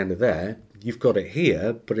goes on at the end of there, you've got it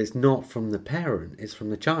here, but it's not from the parent, it's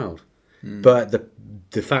from the child. But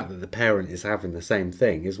the fact that the parent is having the same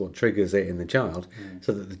thing is what triggers it in the child,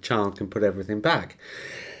 so that the child can put everything back.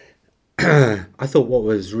 I thought what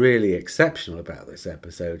was really exceptional about this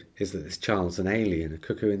episode is that this child's an alien, a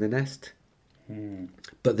cuckoo in the nest.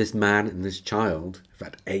 But this man and this child have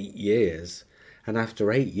had 8 years. And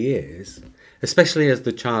after 8 years, especially as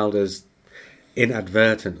the child has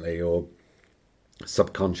inadvertently or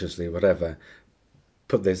subconsciously, whatever,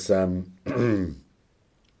 put this, what do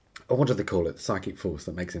they call it? The psychic force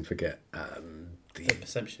that makes him forget. The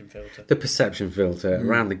perception filter. The perception filter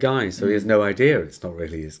around the guy, so he has no idea it's not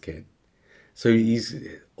really his kid. So he's,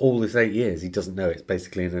 all this 8 years, he doesn't know it's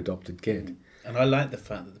basically an adopted kid. And I like the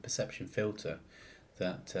fact that the perception filter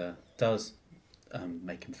that does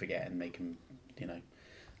make him forget and make him,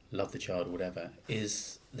 love the child or whatever,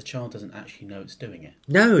 is the child doesn't actually know it's doing it.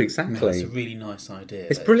 No, exactly. That's a really nice idea.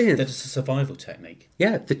 It's brilliant. That it's a survival technique.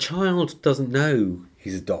 Yeah, the child doesn't know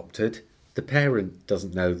he's adopted. The parent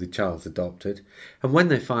doesn't know the child's adopted. And when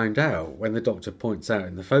they find out, when the doctor points out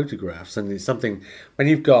in the photographs, and it's something, when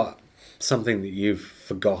you've got something that you've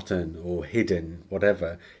forgotten or hidden,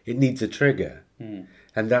 whatever, it needs a trigger. And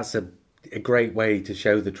that's a great way to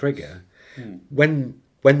show the trigger. When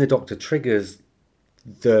the doctor triggers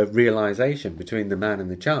the realization between the man and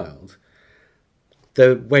the child,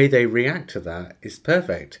 the way they react to that is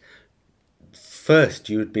perfect. First,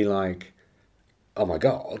 you would be like, oh my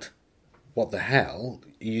God, what the hell?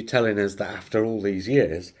 Are you telling us that after all these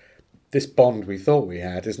years, this bond we thought we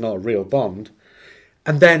had is not a real bond?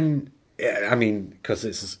 And then, because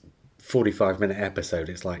it's a 45-minute episode,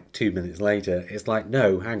 it's like 2 minutes later, it's like,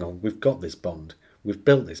 no, hang on, we've got this bond. We've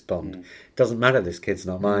built this bond. Doesn't matter this kid's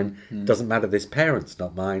not mine. Doesn't matter this parent's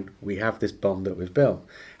not mine. We have this bond that we've built.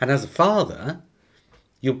 And as a father,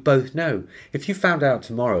 you'll both know. If you found out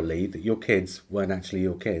tomorrow, Lee, that your kids weren't actually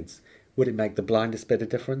your kids, would it make the blindest bit of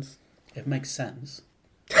difference? It makes sense.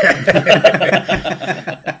 But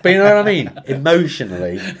you know what I mean?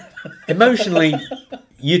 Emotionally,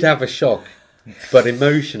 you'd have a shock. But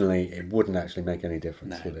emotionally, it wouldn't actually make any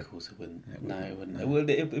difference, would it? No, of course it wouldn't. It wouldn't.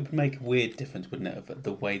 It would make a weird difference, wouldn't it, of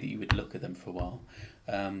the way that you would look at them for a while.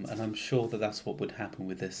 And I'm sure that that's what would happen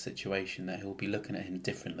with this situation, that he'll be looking at him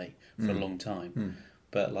differently for a long time.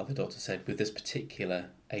 But like the doctor said, with this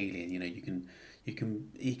particular alien, he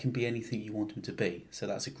can be anything you want him to be. So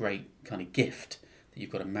that's a great kind of gift, that you've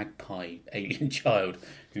got a magpie alien child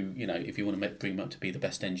who, if you want to bring him up to be the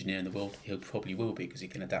best engineer in the world, he probably will be, because he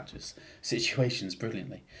can adapt to his situations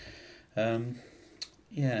brilliantly. His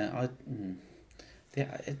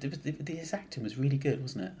acting was really good,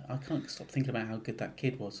 wasn't it? I can't stop thinking about how good that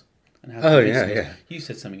kid was. And how yeah. You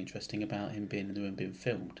said something interesting about him being in the room being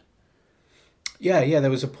filmed. Yeah, there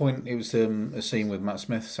was a point, it was a scene with Matt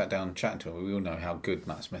Smith sat down chatting to him. We all know how good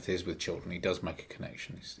Matt Smith is with children. He does make a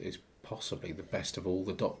connection. He's possibly the best of all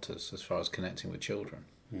the doctors as far as connecting with children.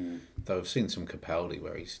 Though I've seen some Capaldi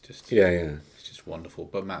where he's just it's just wonderful.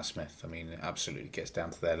 But Matt Smith, absolutely gets down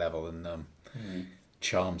to their level and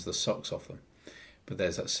charms the socks off them. But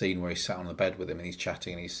there's that scene where he's sat on the bed with him and he's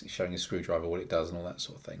chatting and he's showing his screwdriver what it does and all that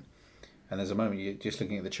sort of thing. And there's a moment you're just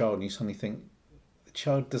looking at the child and you suddenly think the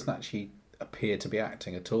child doesn't actually appear to be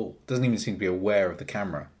acting at all. Doesn't even seem to be aware of the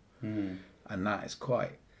camera. And that is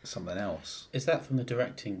quite something else. Is that from the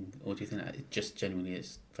directing, or do you think that it just genuinely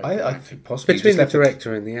is? I think possibly Between the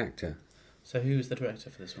director and the actor. So who was the director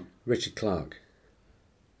for this one? Richard Clarke.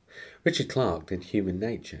 Richard Clarke did Human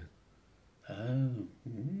Nature. Oh.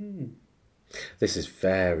 This is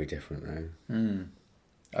very different though.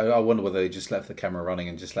 I wonder whether they just left the camera running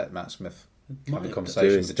and just let Matt Smith have a do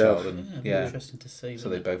conversation his with the child. stuff. And, Interesting to see. So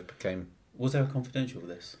they both became... Was there a confidential with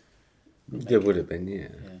this? There would have been, yeah. Yeah,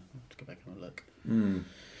 I'll have to go back and have a look.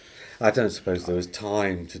 I don't suppose there was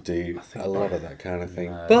time to do a lot of that kind of thing.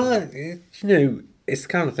 No. But, it's the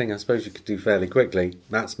kind of thing I suppose you could do fairly quickly.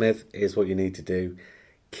 Matt Smith, here's what you need to do.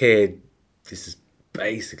 Kid, this is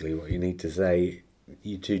basically what you need to say.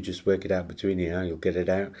 You two just work it out between you how you'll get it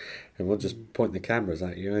out. And we'll just point the cameras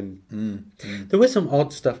at you. And there was some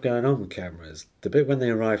odd stuff going on with cameras. The bit when they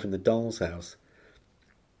arrive in the doll's house,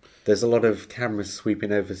 there's a lot of cameras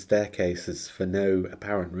sweeping over staircases for no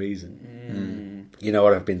apparent reason. You know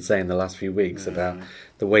what I've been saying the last few weeks about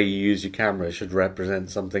the way you use your camera should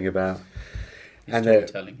represent something about...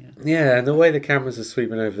 Storytelling, and the way the cameras are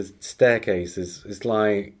sweeping over staircases is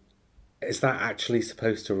like... is that actually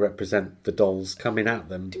supposed to represent the dolls coming at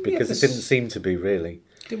them? Because it didn't seem to be, really.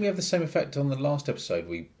 Didn't we have the same effect on the last episode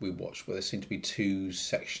we watched, where there seemed to be two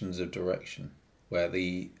sections of direction, where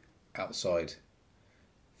the outside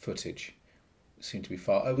footage seemed to be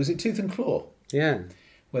far... Oh, was it Tooth and Claw? Yeah.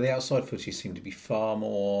 Where the outside footage seemed to be far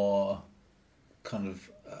more kind of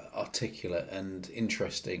articulate and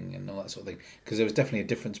interesting and all that sort of thing. Because there was definitely a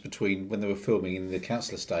difference between when they were filming in the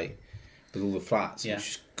council estate with all the flats. Yeah. It was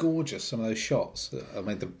just gorgeous, some of those shots.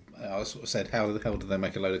 I sort of said, how the hell did they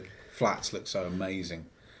make a load of flats look so amazing?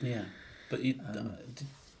 Yeah. But yeah,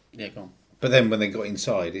 go on. But then when they got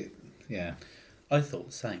inside, I thought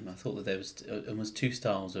the same. I thought that there was almost two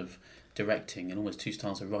styles of directing and almost two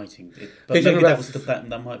styles of writing. But maybe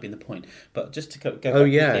that might have been the point. But just to go back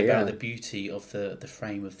quickly about the beauty of the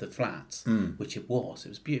frame of the flats, which it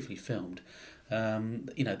was beautifully filmed.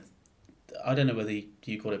 I don't know whether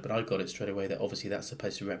you got it, but I got it straight away that obviously that's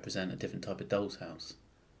supposed to represent a different type of doll's house.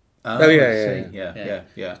 Yeah.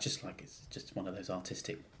 It's just one of those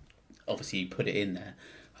artistic. Obviously, you put it in there,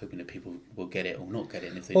 hoping that people will get it or not get it.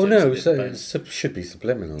 And if they it should be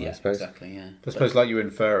subliminal. I suppose. Exactly. Yeah. I suppose, like you were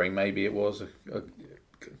inferring, maybe it was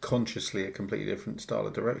consciously a completely different style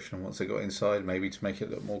of direction. Once they got inside, maybe to make it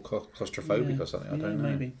look more claustrophobic or something. I don't know.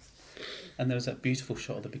 Maybe. And there was that beautiful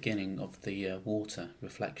shot at the beginning of the water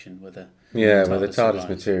reflection where the TARDIS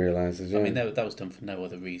materialises. Yeah. I mean, that was done for no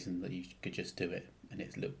other reason that you could just do it and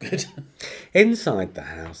it looked good. Inside the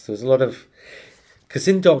house, there was a lot of... Because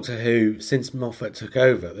in Doctor Who, since Moffat took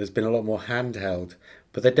over, there's been a lot more handheld,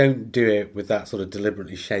 but they don't do it with that sort of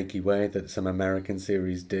deliberately shaky way that some American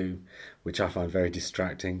series do, which I find very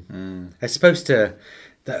distracting. They're supposed to...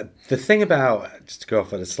 The thing about, just to go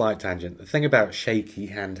off at a slight tangent, the thing about shaky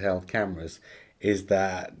handheld cameras is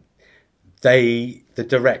that the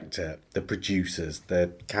director, the producers,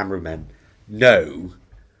 the cameramen know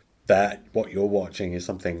that what you're watching is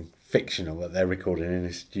something fictional that they're recording in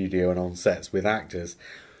a studio and on sets with actors,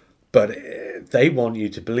 but they want you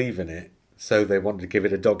to believe in it, so they want to give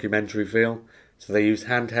it a documentary feel, so they use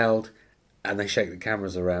handheld and they shake the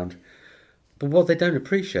cameras around. But what they don't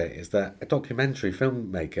appreciate is that a documentary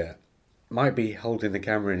filmmaker might be holding the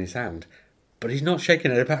camera in his hand, but he's not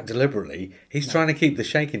shaking it about deliberately. He's trying to keep the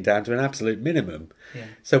shaking down to an absolute minimum. Yeah.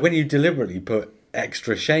 So when you deliberately put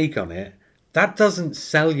extra shake on it, that doesn't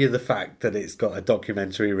sell you the fact that it's got a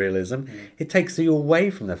documentary realism. It takes you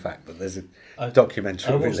away from the fact that there's a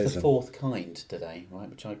documentary realism. I watched The Fourth Kind today, right,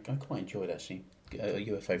 which I quite enjoyed, actually, a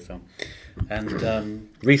UFO film. And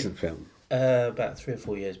recent film? About 3 or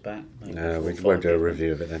 4 years back. No, we won't do a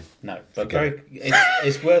review of it then. No, but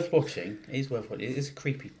it's worth watching. It's worth watching. It's a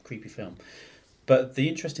creepy film. But the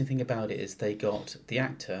interesting thing about it is they got the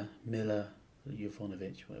actor, Mila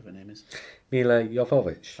Jovanovic, whatever her name is. Mila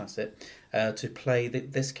Jovovich. That's it. To play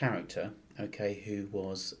this character, who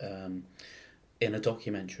was in a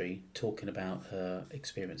documentary talking about her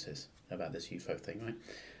experiences about this UFO thing, right?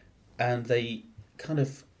 And they kind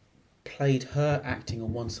of played her acting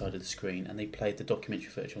on one side of the screen and they played the documentary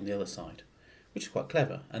footage on the other side, which is quite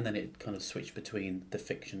clever. And then it kind of switched between the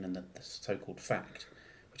fiction and the so-called fact,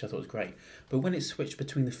 which I thought was great. But when it switched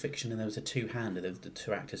between the fiction and there was a two-hander, the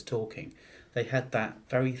two actors talking, they had that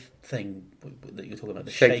very thing that you're talking about,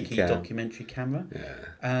 the shaky documentary camera. Yeah.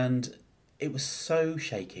 And it was so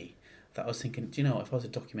shaky that I was thinking, do you know what, if I was a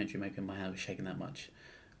documentary maker and my hand was shaking that much,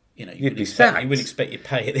 you wouldn't expect your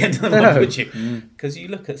pay at the end of the month, would you? Because you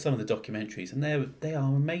look at some of the documentaries and they are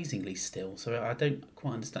amazingly still. So I don't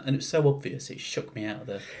quite understand. And it was so obvious, it shook me out of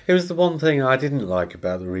the... It was the one thing I didn't like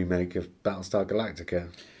about the remake of Battlestar Galactica.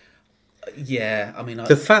 Yeah, I mean...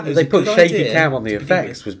 The fact that they put shaky cam on the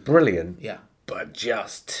effects was brilliant. Yeah. But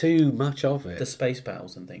just too much of it. The space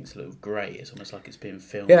battles and things look great. It's almost like it's been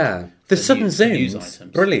filmed. Yeah. The sudden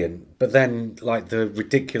zooms, brilliant. But then, like, the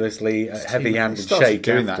ridiculously heavy-handed shake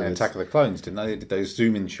doing that in Attack of the Clones, didn't they? They did those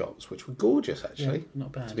zoom-in shots, which were gorgeous, actually. Yeah,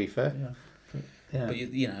 not bad. To be fair. Yeah. But, you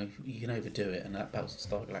can overdo it, and that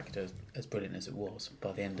Battlestar Galactica, as brilliant as it was,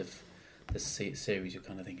 by the end of the series, you're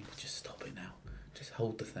kind of thinking, just stop it now. Just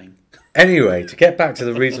hold the thing. Anyway, to get back to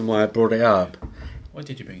the reason why I brought it up... What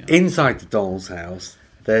did you bring up? Inside the doll's house,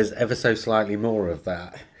 there's ever so slightly more of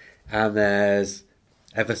that. And there's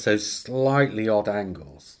ever so slightly odd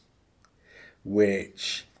angles.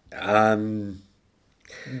 Which aren't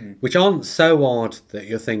so odd that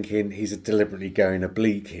you're thinking he's deliberately going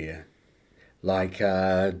oblique here. Like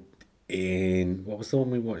in... What was the one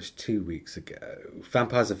we watched 2 weeks ago?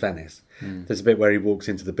 Vampires of Venice. There's a bit where he walks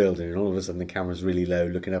into the building and all of a sudden the camera's really low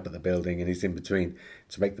looking up at the building and he's in between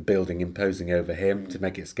to make the building imposing over him, to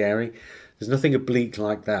make it scary. There's nothing oblique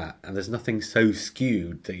like that, and there's nothing so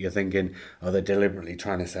skewed that you're thinking, oh, they're deliberately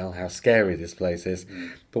trying to sell how scary this place is.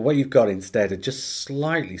 But what you've got instead are just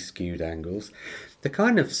slightly skewed angles. The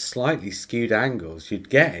kind of slightly skewed angles you'd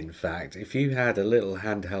get, in fact, if you had a little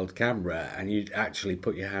handheld camera and you'd actually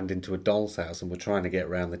put your hand into a doll's house and were trying to get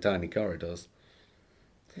around the tiny corridors.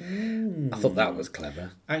 I thought that was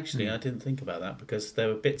clever. Actually, I didn't think about that, because there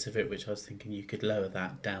were bits of it which I was thinking you could lower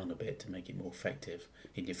that down a bit to make it more effective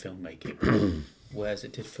in your filmmaking. Whereas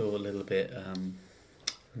it did feel a little bit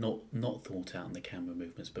not thought out in the camera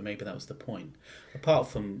movements, but maybe that was the point. Apart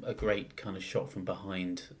from a great kind of shot from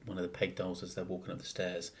behind one of the peg dolls as they're walking up the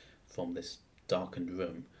stairs from this darkened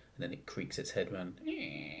room, and then it creaks its head round.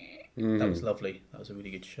 That was lovely. That was a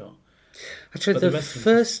really good shot. Actually, But the the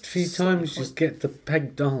first few so times you just get the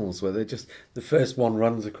peg dolls where the first one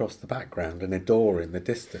runs across the background and a door in the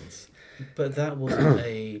distance. But that wasn't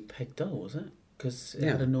a peg doll, was it? Because it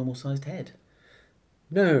Yeah. had a normal sized head,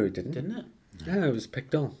 No, it didn't. didn't it? No, it was peg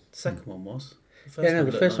doll. The second one was. The Yeah, no,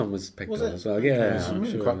 the looked first like- one was peg Was doll it? as well. Yeah, It's I'm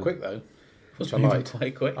moving sure. quite quick though. was I moving liked.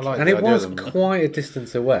 quite quick. I liked And the it idea was of them. quite a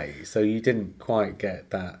distance away, so you didn't quite get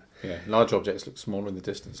that. Yeah, large objects look smaller in the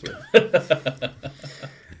distance. Lee.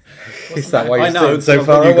 Is that why I you're know, sitting so I've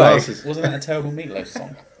far got new away? glasses. Wasn't that a terrible Meatloaf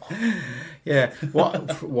song? Yeah,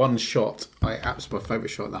 one shot. That's my favourite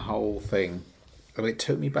shot in the whole thing. I mean, it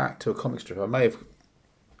took me back to a comic strip. I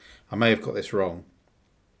may have got this wrong,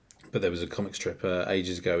 but there was a comic strip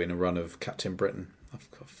ages ago in a run of Captain Britain.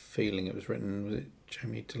 I've got a feeling it was written, was it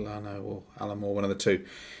Jamie Delano or Alan Moore, one of the two.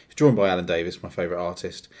 It's drawn by Alan Davis, my favourite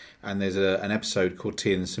artist. And there's an episode called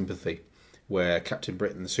Tea and Sympathy, where Captain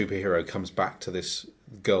Britain, the superhero, comes back to this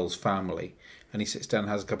girl's family, and he sits down and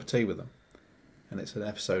has a cup of tea with them. And it's an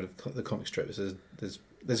episode of the comic strip. There's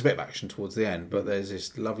a bit of action towards the end, but there's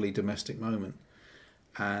this lovely domestic moment.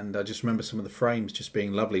 And I just remember some of the frames just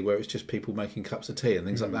being lovely, where it's just people making cups of tea and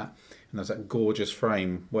things like that. And there's that gorgeous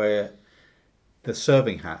frame where the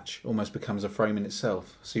serving hatch almost becomes a frame in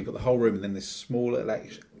itself. So you've got the whole room and then this small little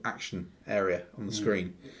action area on the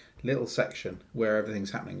screen. Little section where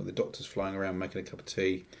everything's happening, with the doctors flying around making a cup of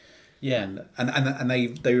tea. Yeah. And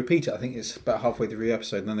they repeat it. I think it's about halfway through the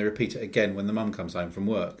episode, and then they repeat it again when the mum comes home from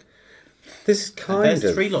work. This is kind There's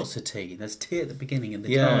of... three lots of tea. There's tea at the beginning in the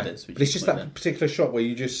Yeah, TARDIS. Which but it's is just like that particular shot where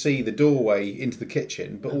you just see the doorway into the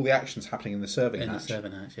kitchen, but all the action's happening in the serving in the hatch.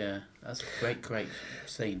 serving hatch. Yeah, that's a great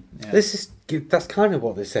scene. Yeah. That's kind of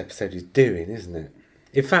what this episode is doing, isn't it?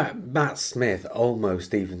 In fact, Matt Smith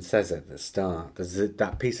almost even says at the start. There's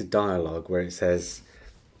that piece of dialogue where it says,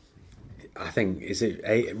 I think, is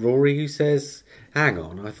it Rory who says, hang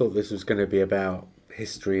on, I thought this was going to be about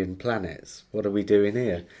history and planets. What are we doing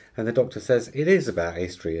here? And the Doctor says, it is about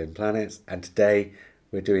history and planets, and today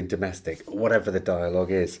we're doing domestic, whatever the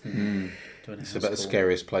dialogue is. It's about the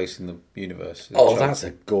scariest place in the universe. Oh, that's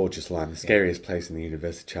a gorgeous line. The scariest place in the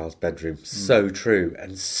universe is Charles' bedroom. So true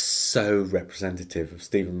and so representative of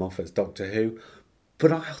Stephen Moffat's Doctor Who.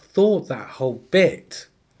 But I thought that whole bit,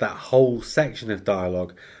 that whole section of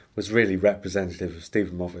dialogue, was really representative of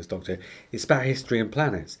Stephen Moffat's Doctor Who. It's about history and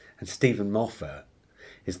planets. And Stephen Moffat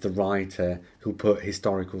is the writer who put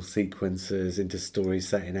historical sequences into stories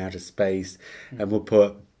set in outer space and will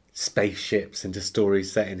put spaceships into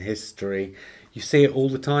stories set in history. You see it all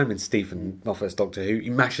the time in Stephen Moffat's Doctor Who.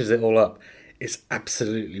 He mashes it all up. It's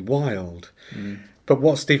absolutely wild. But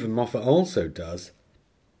what Stephen Moffat also does,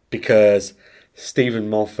 because Stephen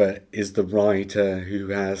Moffat is the writer who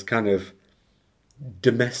has kind of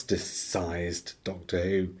domesticised Doctor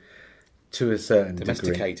Who to a certain degree.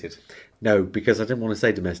 domesticated. No, because I didn't want to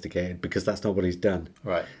say domesticated, because that's not what he's done.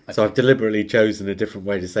 Right. So I've deliberately chosen a different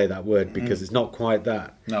way to say that word, because it's not quite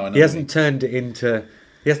that. No, I know He what hasn't turned it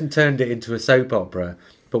into a soap opera,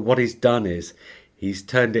 but what he's done is he's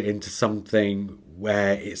turned it into something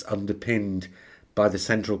where it's underpinned by the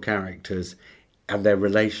central characters and their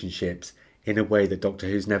relationships in a way that Doctor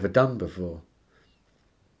Who's never done before.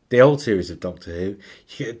 The old series of Doctor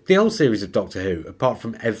Who, apart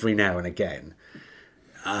from every now and again,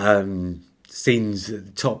 scenes,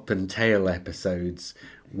 top and tail episodes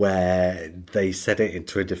where they set it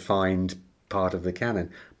into a defined part of the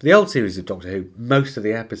canon. But the old series of Doctor Who, most of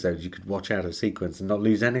the episodes you could watch out of sequence and not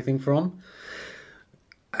lose anything from.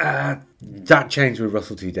 That changed with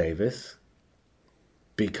Russell T Davies,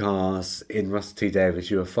 because in Russell T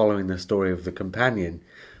Davies you were following the story of the companion,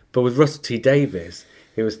 but with Russell T Davies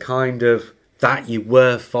it was kind of that you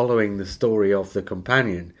were following the story of the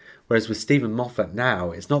companion. Whereas with Stephen Moffat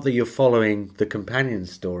now, it's not that you're following the companion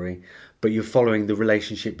story, but you're following the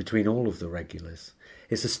relationship between all of the regulars.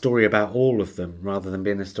 It's a story about all of them rather than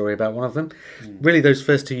being a story about one of them. Really, those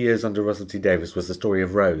first 2 years under Russell T Davies was the story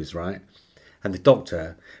of Rose, right? And the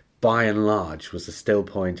Doctor, by and large, was the still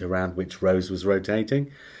point around which Rose was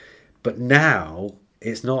rotating. But now,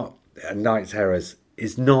 it's not... Night Terrors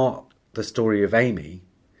is not the story of Amy,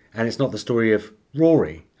 and it's not the story of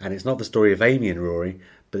Rory, and it's not the story of Amy and Rory,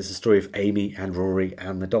 but it's the story of Amy and Rory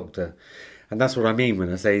and the Doctor. And that's what I mean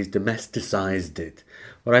when I say he's domesticised it.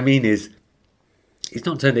 What I mean is, he's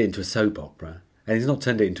not turned it into a soap opera, and he's not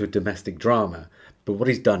turned it into a domestic drama, but what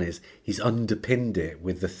he's done is he's underpinned it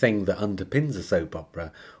with the thing that underpins a soap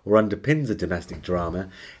opera or underpins a domestic drama,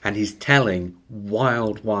 and he's telling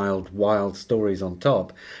wild, wild, wild stories on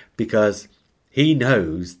top, because he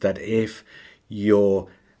knows that if you're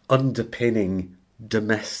underpinning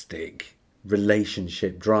domestic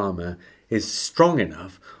relationship drama is strong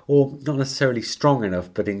enough, or not necessarily strong enough,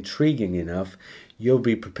 but intriguing enough, you'll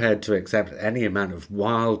be prepared to accept any amount of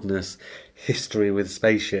wildness, history with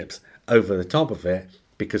spaceships over the top of it,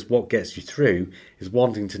 because what gets you through is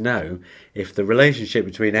wanting to know if the relationship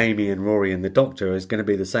between Amy and Rory and the Doctor is going to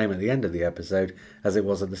be the same at the end of the episode as it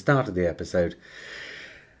was at the start of the episode.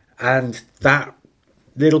 And that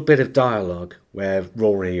little bit of dialogue where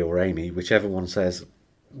Rory or Amy, whichever one, says,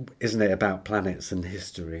 isn't it about planets and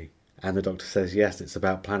history? And the Doctor says, yes, it's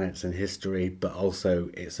about planets and history, but also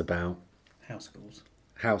it's about house calls.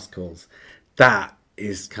 House calls. That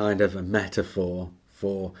is kind of a metaphor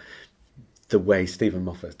for the way Stephen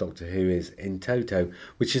Moffat's Doctor Who is in toto,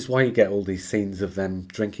 which is why you get all these scenes of them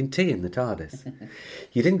drinking tea in the TARDIS.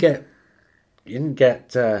 You didn't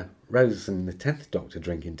get Rose and the 10th Doctor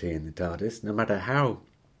drinking tea in the TARDIS, no matter how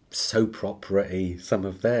soap opera-y some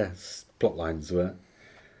of their plot lines were.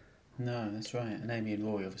 No, that's right. And Amy and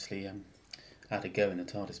Rory obviously had a go in the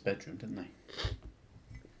TARDIS bedroom, didn't they?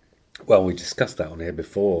 Well, we discussed that on here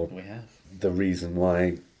before. We have. The reason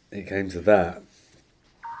why it came to that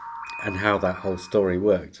and how that whole story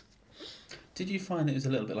worked. Did you find it was a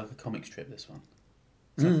little bit like a comic strip, this one?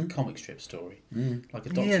 It's like a comic strip story. Like a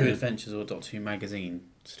Doctor Who Adventures or Doctor Who magazine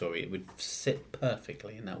story. It would sit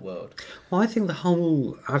perfectly in that world. Well, I think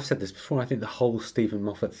I've said this before, I think the whole Stephen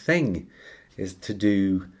Moffat thing is to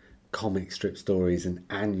do comic strip stories and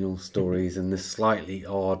annual stories and the slightly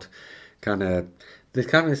odd the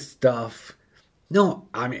kind of stuff, not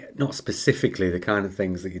specifically the kind of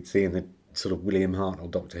things that you'd see in the sort of William Hartnell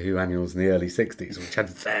Doctor Who annuals in the early 60s, which had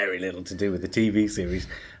very little to do with the TV series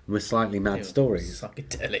and were slightly mad stories.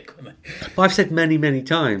 Psychedelic, weren't they? But I've said many, many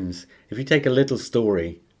times, if you take a little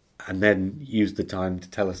story and then use the time to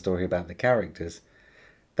tell a story about the characters,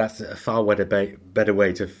 that's a far better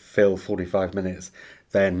way to fill 45 minutes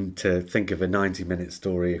than to think of a 90-minute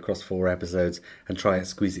story across 4 episodes and try and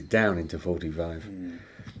squeeze it down into 45,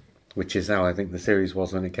 which is how I think the series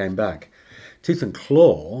was when it came back. Tooth and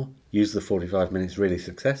Claw used the 45 minutes really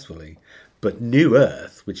successfully, but New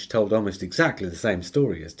Earth, which told almost exactly the same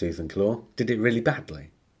story as Tooth and Claw, did it really badly.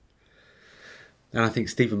 And I think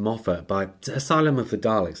Stephen Moffat, by Asylum of the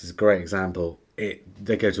Daleks, is a great example.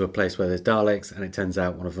 They go to a place where there's Daleks, and it turns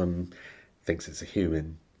out one of them thinks it's a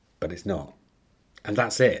human, but it's not. And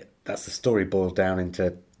that's it. That's the story boiled down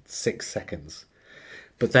into 6 seconds.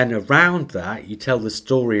 But then around that, you tell the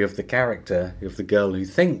story of the character, of the girl who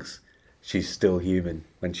thinks she's still human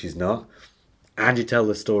when she's not. And you tell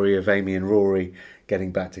the story of Amy and Rory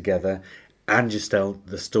getting back together. And you tell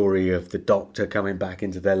the story of the Doctor coming back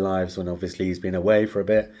into their lives when obviously he's been away for a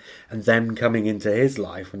bit. And them coming into his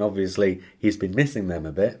life when obviously he's been missing them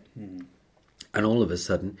a bit. And all of a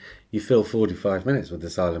sudden, you fill 45 minutes with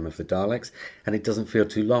Asylum of the Daleks, and it doesn't feel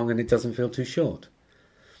too long and it doesn't feel too short.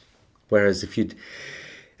 Whereas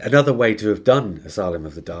another way to have done Asylum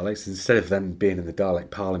of the Daleks, instead of them being in the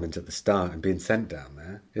Dalek Parliament at the start and being sent down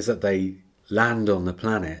there, is that they land on the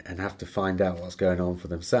planet and have to find out what's going on for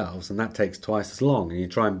themselves, and that takes twice as long, and you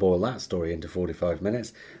try and boil that story into 45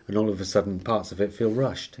 minutes, and all of a sudden parts of it feel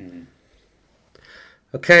rushed.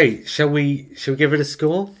 Okay, shall we give it a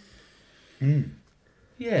score?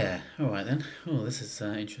 Yeah, all right then. Oh, this is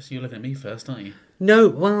interesting. You're looking at me first, aren't you? No,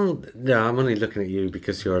 I'm only looking at you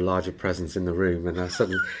because you're a larger presence in the room, and I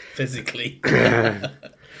suddenly physically. I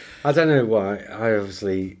don't know why. I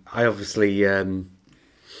obviously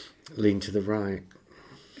lean to the right.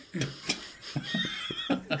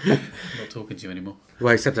 I'm not talking to you anymore.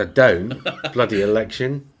 Well, except I don't. Bloody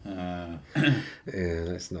election. Yeah,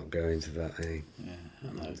 let's not go into that, eh? Yeah,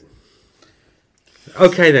 I know.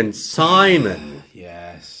 Okay then, Simon.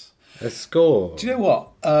 Yes. A score. Do you know what?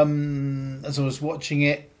 As I was watching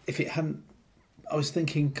it, I was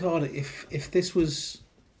thinking, God, if this was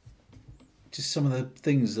just some of the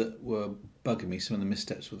things that were bugging me, some of the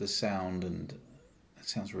missteps with the sound, and it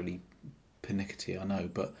sounds really pernickety, I know,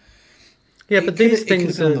 but Yeah, but these It could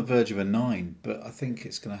things have been on are... the verge of a 9, but I think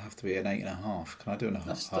it's going to have to be an 8.5. Can I do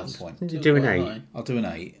half point? You do an quite 8. high. I'll do an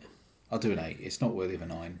 8. I'll do an 8. It's not worthy of a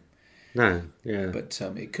 9. No, yeah. But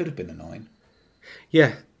it could have been a 9.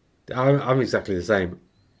 Yeah, I'm exactly the same.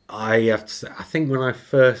 I have to say, I think when I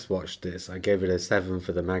first watched this, I gave it a 7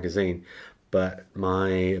 for the magazine, but my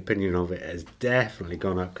opinion of it has definitely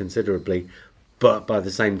gone up considerably. But by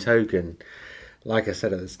the same token, like I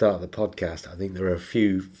said at the start of the podcast, I think there are a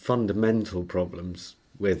few fundamental problems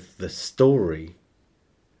with the story,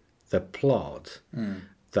 the plot,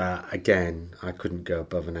 that, again, I couldn't go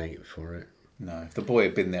above an 8 for it. No, if the boy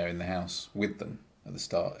had been there in the house with them at the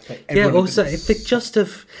start. Yeah, also, if they just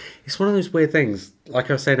have... It's one of those weird things, like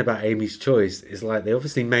I was saying about Amy's Choice, is like they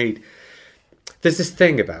obviously made... There's this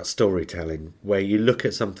thing about storytelling where you look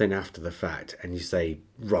at something after the fact and you say,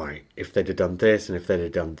 right, if they'd have done this and if they'd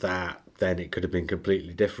have done that, then it could have been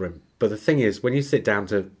completely different. But the thing is, when you sit down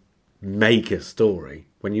to make a story,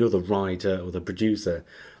 when you're the writer or the producer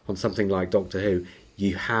on something like Doctor Who,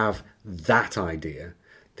 you have that idea,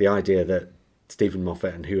 the idea that Stephen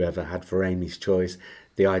Moffat and whoever had for Amy's Choice,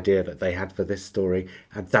 the idea that they had for this story,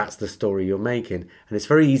 and that's the story you're making. And it's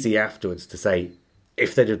very easy afterwards to say,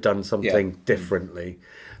 if they'd have done something differently,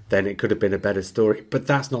 then it could have been a better story. But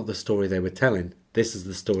that's not the story they were telling. This is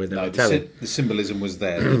the story they were telling. The symbolism was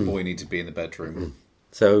there. The boy needed to be in the bedroom.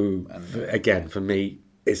 So, again, for me,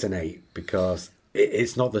 it's an 8 because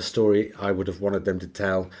it's not the story I would have wanted them to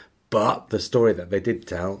tell, but the story that they did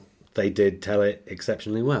tell it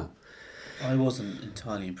exceptionally well. I wasn't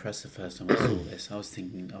entirely impressed the first time I saw this. I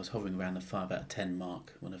was hovering around the 5 out of 10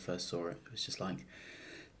 mark when I first saw it. It was just like,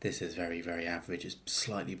 this is very, very average. It's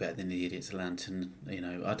slightly better than The Idiot's Lantern. You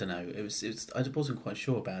know, I don't know. It was. I wasn't quite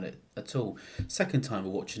sure about it at all. Second time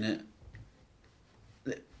watching it,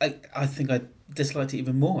 I think I disliked it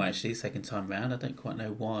even more, actually, second time round. I don't quite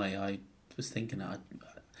know why. I was thinking that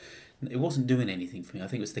it wasn't doing anything for me. I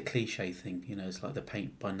think it was the cliche thing. You know, it's like the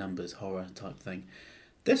paint by numbers horror type thing.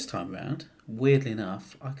 This time round, weirdly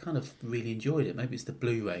enough, I kind of really enjoyed it. Maybe it's the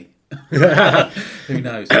Blu-ray. Who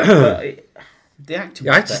knows? But the acting.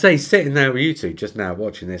 I have to say, sitting there with you two just now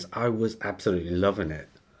watching this, I was absolutely loving it.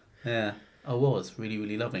 Yeah, I was really,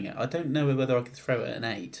 really loving it. I don't know whether I could throw it at an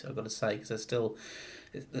 8, I've got to say, because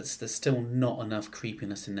there's still not enough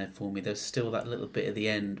creepiness in there for me. There's still that little bit at the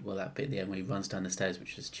end, that bit at the end where he runs down the stairs,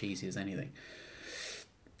 which is cheesy as anything.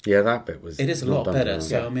 Yeah, that bit was... It is a not lot done better, well.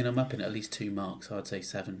 so I mean, I'm up in at least 2 marks, so I'd say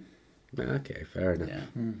 7. Okay, fair enough.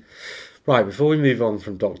 Yeah. Right, before we move on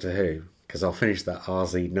from Doctor Who, because I'll finish that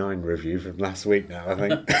RZ9 review from last week now, I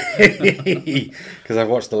think. Because I've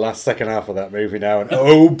watched the last second half of that movie now, and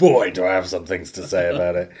oh boy, do I have some things to say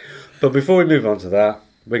about it. But before we move on to that,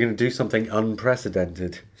 we're going to do something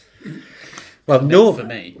unprecedented. Well, For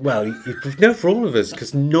me. Well, no, for all of us,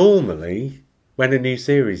 because normally, when a new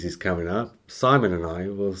series is coming up, Simon and I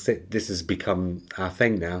will sit... This has become our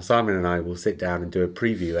thing now. Simon and I will sit down and do a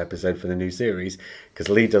preview episode for the new series, because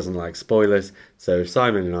Lee doesn't like spoilers. So if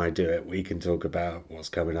Simon and I do it, we can talk about what's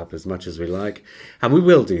coming up as much as we like. And we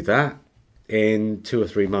will do that in 2 or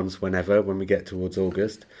 3 months, when we get towards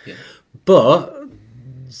August. Yeah. But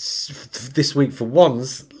this week, for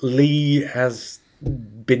once, Lee has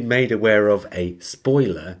been made aware of a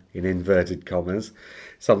spoiler, in inverted commas.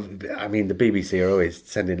 The BBC are always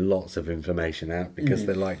sending lots of information out because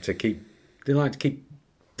they like to keep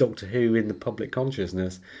Doctor Who in the public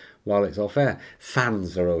consciousness while it's off air.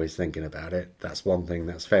 Fans are always thinking about it. That's one thing,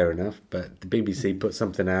 that's fair enough. But the BBC put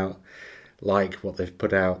something out like what they've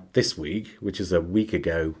put out this week, which is a week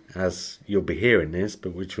ago as you'll be hearing this,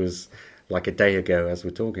 but which was like a day ago as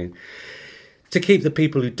we're talking, to keep the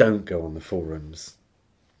people who don't go on the forums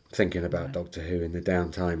thinking about Doctor Who in the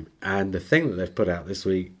downtime. And the thing that they've put out this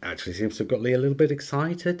week actually seems to have got Lee a little bit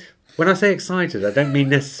excited. When I say excited, I don't mean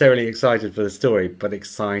necessarily excited for the story, but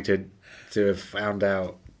excited to have found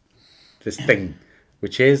out this thing,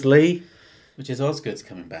 which is, Lee? Which is Osgood's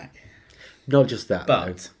coming back. Not just that,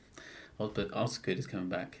 But Osgood is coming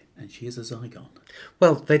back, and she is a Zygon.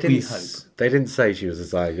 Well, they didn't. We hope. They didn't say she was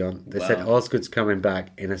a Zygon. They said Well- Osgood's coming back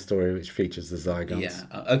in a story which features the Zygons.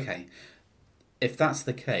 Yeah, okay. If that's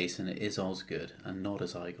the case, and it is Osgood and not a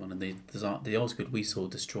Zygon, and the Osgood we saw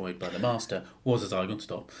destroyed by the Master was a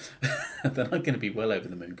Zygon, then I'm going to be well over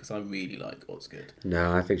the moon, because I really like Osgood.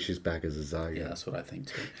 No, I think she's back as a Zygon. Yeah, that's what I think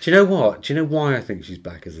too. Do you know what? Do you know why I think she's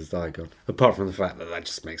back as a Zygon? Apart from the fact that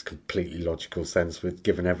just makes completely logical sense with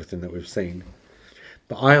given everything that we've seen.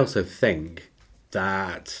 But I also think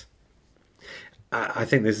that... I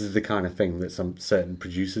think this is the kind of thing that some certain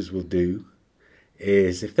producers will do,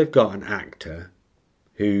 is if they've got an actor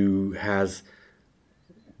who has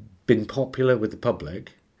been popular with the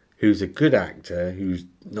public, who's a good actor, who's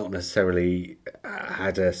not necessarily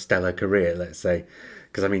had a stellar career, let's say.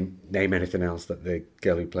 Because, I mean, name anything else that the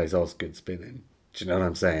girl who plays Osgood's been in. Do you know what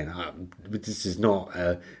I'm saying? This is not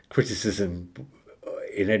a criticism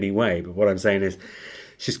in any way, but what I'm saying is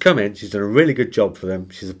she's come in, she's done a really good job for them,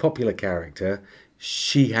 she's a popular character,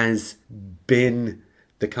 she has been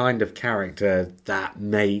the kind of character that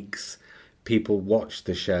makes people watch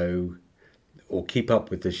the show or keep up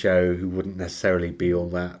with the show who wouldn't necessarily be all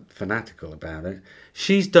that fanatical about it.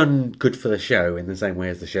 She's done good for the show in the same way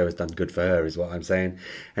as the show has done good for her, is what I'm saying.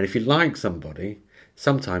 And if you like somebody,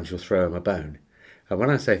 sometimes you'll throw them a bone. And when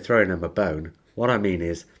I say throwing them a bone, what I mean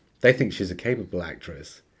is they think she's a capable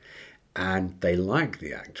actress and they like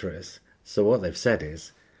the actress. So what they've said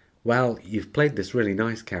is, well, you've played this really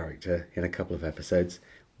nice character in a couple of episodes.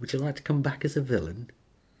 Would you like to come back as a villain?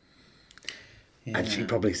 Yeah. And she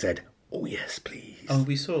probably said, oh, yes, please. Oh,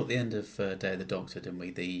 we saw at the end of Day of the Doctor, didn't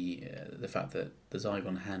we? The fact that the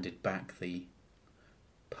Zygon handed back the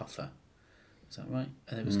puffer. Is that right?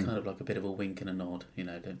 And it was kind of like a bit of a wink and a nod,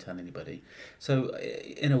 don't tell anybody. So,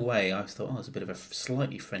 in a way, I thought, it's a bit of a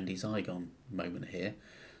slightly friendly Zygon moment here.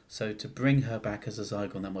 So, to bring her back as a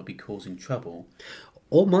Zygon, that might be causing trouble.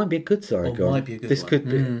 Or might be a good Zygon. Or might be a good this one. could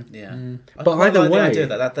be. Yeah. But either way, the idea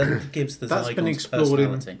that gives the that's Zygon's been explored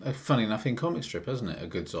personality. funny enough, in comic strip, hasn't it? A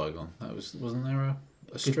good Zygon. Wasn't there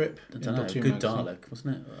a strip? I don't know. Good Dalek,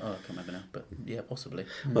 wasn't it? Oh, I can't remember now, but yeah, possibly.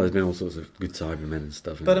 Well, there's been all sorts of good Cybermen and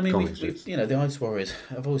stuff. But I mean, we've the Ice Warriors.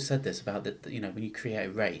 I've always said this about that. When you create a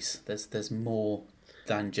race, there's more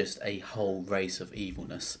than just a whole race of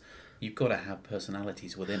evilness. You've got to have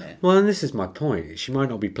personalities within it. Well, and this is my point. She might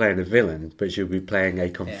not be playing a villain, but she'll be playing a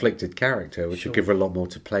conflicted character, which will give her a lot more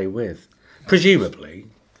to play with. Presumably.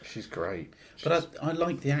 She's great. But I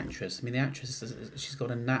like the actress. I mean, the actress, she's got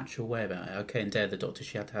a natural way about it. Okay, in Day of the Doctor,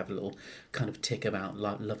 she had to have a little kind of tick about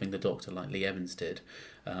loving the Doctor like Lee Evans did.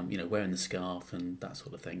 Wearing the scarf and that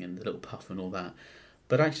sort of thing, and the little puff and all that.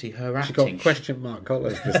 But actually, her acting... She got question mark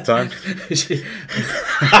collars this time.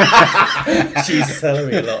 She's telling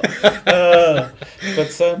me a lot.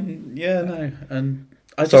 And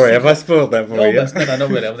Sorry, have I spoiled that for you? No, not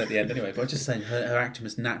really. I was at the end anyway. But I'm just saying, her acting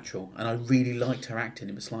was natural, and I really liked her acting.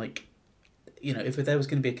 It was like, if there was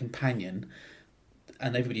going to be a companion,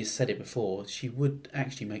 and everybody has said it before, she would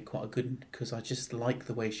actually make quite a good... Because I just like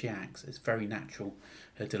the way she acts. It's very natural,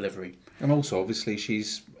 her delivery. And also, obviously,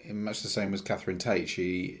 she's much the same as Catherine Tate.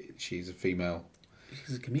 She's a female...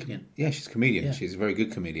 She's a comedian. Yeah, she's a comedian. Yeah. She's a very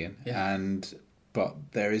good comedian. Yeah. But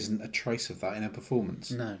there isn't a trace of that in her performance.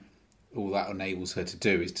 No. All that enables her to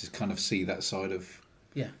do is to kind of see that side of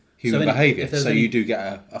So human behaviour. So you do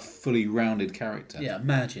get a fully rounded character. Yeah,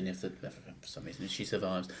 imagine if for some reason she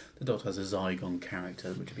survives, the Doctor has a Zygon character,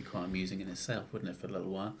 which would be quite amusing in itself, wouldn't it, for a little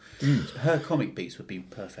while? Her comic beats would be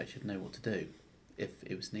perfect. She'd know what to do if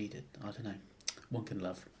it was needed. I don't know. One can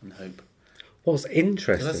love and hope. What's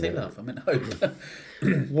interesting... Did I say love? I meant hope.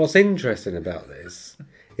 What's interesting about this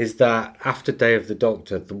is that after Day of the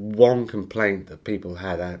Doctor, the one complaint that people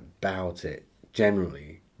had about it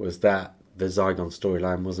generally was that the Zygon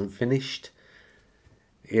storyline wasn't finished,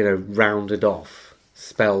 rounded off,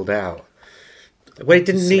 spelled out. It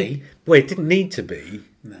didn't need to be,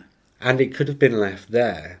 No. And it could have been left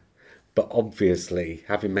there. But obviously,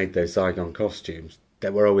 having made those Zygon costumes,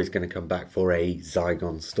 they were always going to come back for a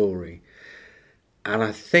Zygon story. And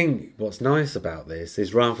I think what's nice about this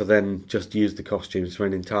is rather than just use the costumes for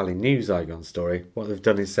an entirely new Zygon story, what they've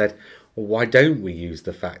done is said, well, why don't we use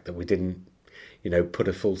the fact that we didn't, put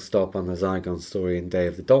a full stop on the Zygon story in Day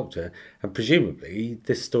of the Doctor, and presumably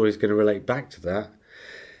this story is going to relate back to that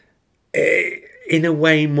in a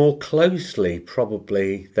way more closely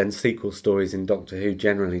probably than sequel stories in Doctor Who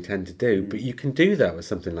generally tend to do. But you can do that with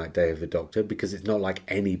something like Day of the Doctor because it's not like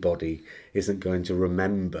anybody isn't going to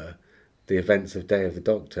remember the events of Day of the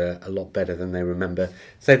Doctor a lot better than they remember,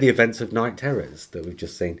 say, the events of Night Terrors that we've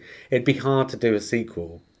just seen. It'd be hard to do a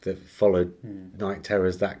sequel that followed Night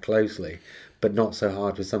Terrors that closely, but not so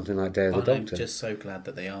hard with something like Day of the Doctor. I'm just so glad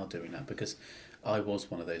that they are doing that, because I was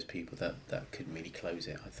one of those people that couldn't really close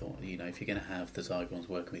it. I thought, if you're going to have the Zygons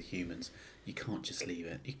working with humans, you can't just leave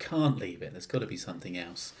it. You can't leave it. There's got to be something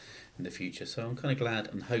else in the future. So I'm kind of glad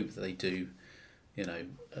and hope that they do,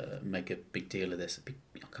 make a big deal of this. I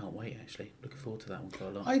can't wait, actually. Looking forward to that one quite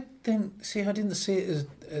a lot. I didn't see it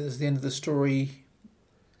as the end of the story.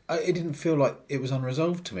 It didn't feel like it was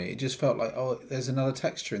unresolved to me. It just felt like, there's another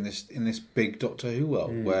texture in this big Doctor Who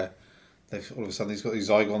world where all of a sudden he's got these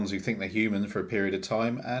Zygons who think they're human for a period of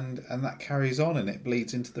time, and that carries on and it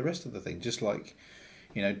bleeds into the rest of the thing. Just like,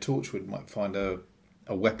 Torchwood might find a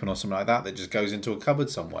a weapon or something like that just goes into a cupboard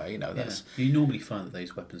somewhere. You know, that's You normally find that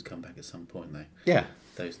those weapons come back at some point, though. yeah.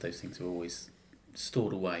 Those things are always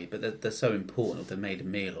stored away, but they're so important, or they're made a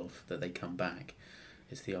meal of, that they come back.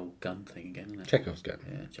 It's the old gun thing again, isn't it? Chekhov's gun.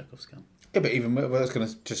 Yeah, Chekhov's gun. Yeah, but even I was going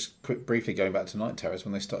to just briefly going back to Night Terrors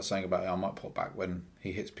when they start saying about I might pop back when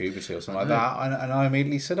he hits puberty or something like that, and I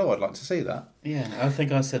immediately said, "Oh, I'd like to see that." Yeah, I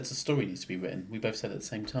think I said the story needs to be written. We both said it at the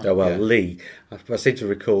same time. Oh, well, Yeah. Lee, I seem to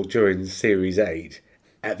recall during Series 8,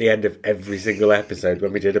 at the end of every single episode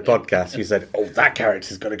when we did a podcast, you said, "Oh, that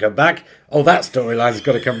character's got to come back. Oh, that storyline's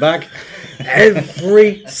got to come back."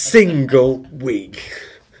 Every single week.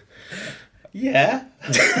 Yeah.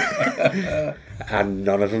 And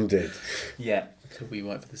none of them did. Yeah. So we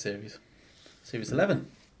wait for the series. Series 11.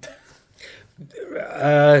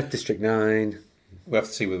 District 9. We have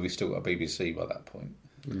to see whether we still got a BBC by that point.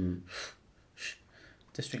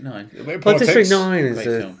 District 9. Well, District 9 is Great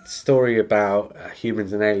a film. story about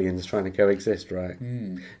humans and aliens trying to coexist, right?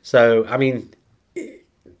 So, I mean,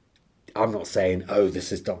 I'm not saying, oh,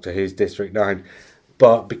 this is Doctor Who's District 9,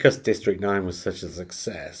 but because District 9 was such a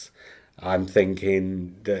success, I'm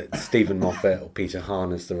thinking that Stephen Moffat or Peter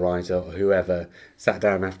Harness, the writer, or whoever, sat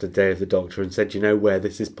down after Day of the Doctor and said, you know where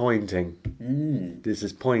this is pointing? This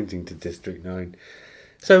is pointing to District 9.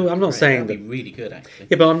 So I'm not saying That'd that... be really good, actually.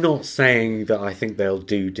 Yeah, but I'm not saying that I think they'll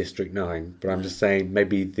do District 9, but I'm just saying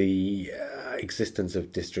maybe the existence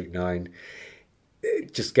of District 9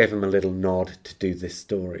 just gave them a little nod to do this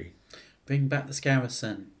story. Bring back the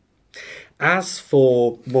Scarrison. As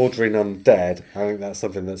for Mordring Undead, I think that's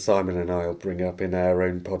something that Simon and I will bring up in our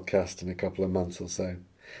own podcast in a couple of months or so.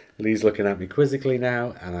 Lee's looking at me quizzically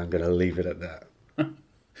now, and I'm going to leave it at that.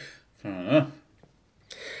 Fair enough.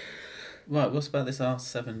 Right, what's about this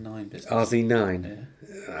R79 business? RZ9.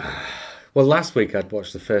 Yeah. Well, last week I'd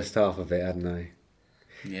watched the first half of it, hadn't I?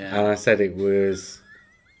 Yeah. And I said it was...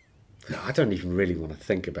 I don't even really want to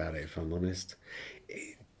think about it, if I'm honest.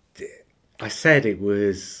 I said it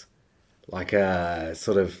was like a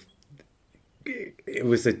sort of... It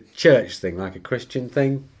was a church thing, like a Christian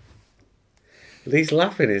thing. Lee's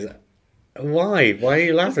laughing is... Why? Why are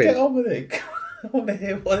you laughing? Let's get on with it. I want to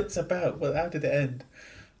hear what it's about. Well, how did it end?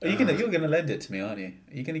 You're gonna lend it to me, aren't you?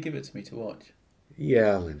 Are you gonna give it to me to watch?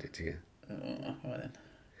 Yeah, I'll lend it to you. All right then.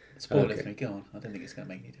 Spoil it Okay. for me. Go on. I don't think it's gonna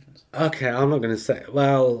make any difference. Okay, I'm not going to say...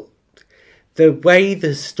 Well, the way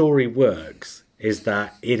the story works is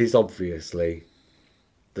that it is obviously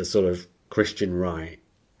the sort of Christian right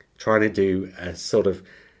trying to do a sort of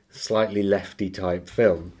slightly lefty type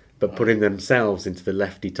film, but putting themselves into the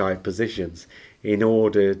lefty type positions in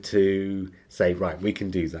order to say, right, we can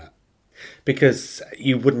do that. Because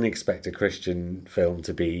you wouldn't expect a Christian film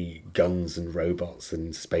to be guns and robots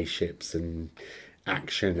and spaceships and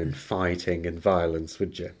action and fighting and violence,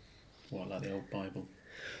 would you? What, like the old Bible?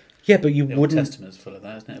 Yeah, but you The Old wouldn't... Testament's full of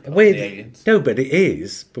that, isn't it? Apart from Wait, the aliens. no, but it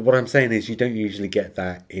is. But what I'm saying is you don't usually get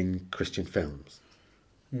that in Christian films.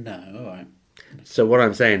 No, all right. So what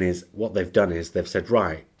I'm saying is what they've done is they've said,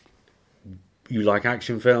 right, you like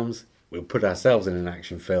action films? We'll put ourselves in an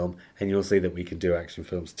action film and you'll see that we can do action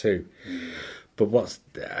films too. But what's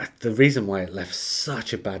the reason why it left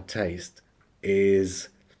such a bad taste is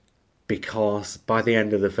because by the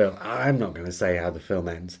end of the film, I'm not going to say how the film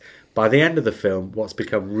ends. By the end of the film, what's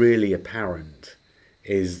become really apparent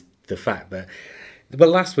is the fact that... But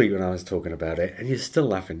last week when I was talking about it, and you're still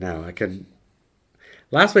laughing now,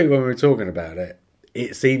 last week when we were talking about it,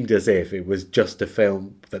 it seemed as if it was just a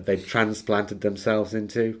film that they'd transplanted themselves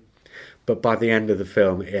into. But by the end of the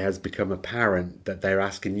film, it has become apparent that they're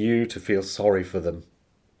asking you to feel sorry for them.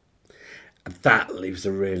 And that leaves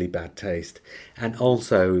a really bad taste. And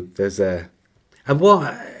also, there's a... And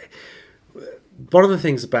one of the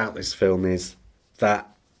things about this film is that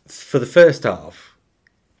for the first half,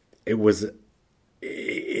 it was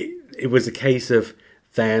a case of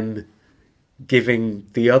them giving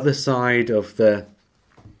the other side of the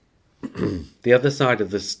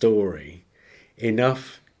story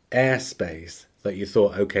enough airspace that you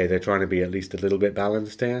thought, okay, they're trying to be at least a little bit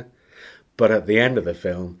balanced here. But at the end of the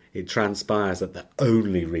film, it transpires that the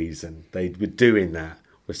only reason they were doing that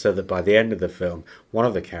was so that by the end of the film, one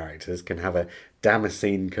of the characters can have a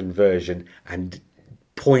Damascene conversion and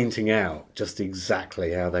pointing out just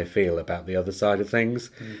exactly how they feel about the other side of things.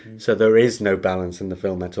 Mm-hmm. So there is no balance in the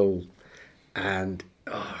film at all. And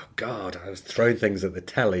oh God, I was throwing things at the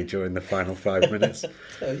telly during the final 5 minutes.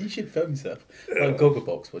 Oh, you should film yourself. Like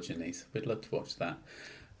Gogglebox watching these. We'd love to watch that.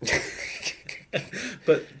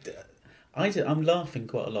 But I'm laughing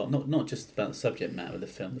quite a lot. Not just about the subject matter of the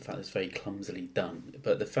film, the fact it's very clumsily done,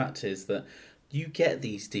 but the fact is that you get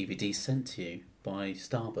these DVDs sent to you by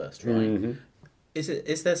Starburst, right? Mm-hmm.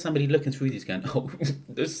 Is there somebody looking through these going, oh,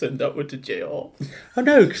 let's send that one to JR? Oh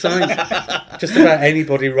no, because just about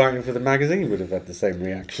anybody writing for the magazine would have had the same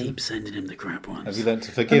reaction. Keep sending him the crap ones. Have you learnt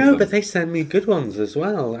to I forgive know, them? but they send me good ones as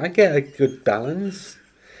well. I get a good balance.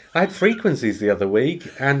 I had Frequencies the other week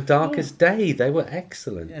and Darkest Day. They were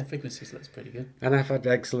excellent. Yeah, Frequencies looks pretty good. And I've had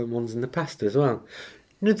excellent ones in the past as well.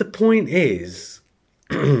 The point is,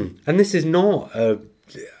 and this is not a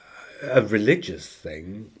religious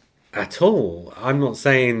thing at all. I'm not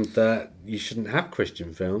saying that you shouldn't have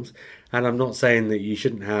Christian films, and I'm not saying that you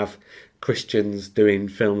shouldn't have Christians doing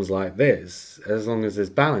films like this, as long as there's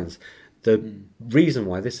balance. The reason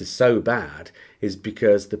why this is so bad is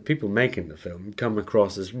because the people making the film come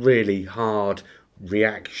across as really hard,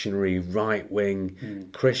 reactionary, right-wing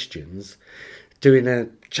Christians doing a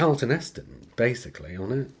Charlton Heston, basically,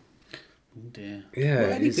 on it. Oh dear. Yeah,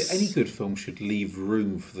 Well, any good film should leave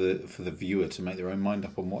room for the viewer to make their own mind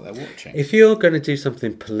up on what they're watching. if you're going to do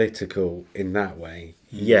something political in that way,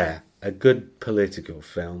 yeah, a good political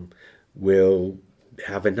film will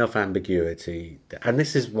have enough ambiguity, and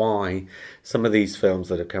this is why some of these films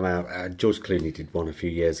that have come out, George Clooney did one a few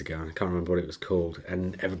years ago, and I can't remember what it was called,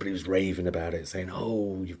 and everybody was raving about it, saying,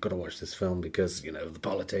 oh, you've got to watch this film because, the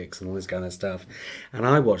politics and all this kind of stuff. And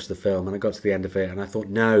I watched the film and I got to the end of it and I thought,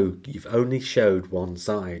 no, you've only showed one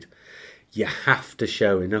side. You have to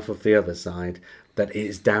show enough of the other side that it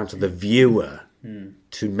is down to the viewer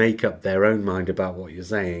to make up their own mind about what you're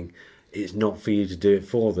saying. It's not for you to do it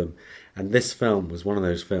for them. And this film was one of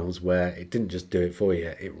those films where it didn't just do it for you,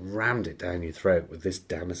 it rammed it down your throat with this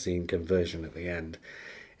Damascene conversion at the end.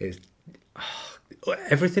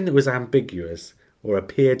 Everything that was ambiguous or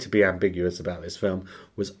appeared to be ambiguous about this film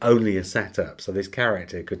was only a setup, so this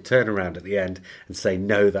character could turn around at the end and say,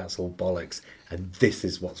 no, that's all bollocks, and this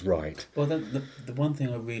is what's right. Well, the one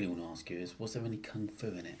thing I really want to ask you is, was there any kung fu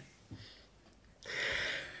in it?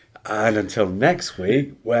 And until next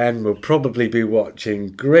week, when we'll probably be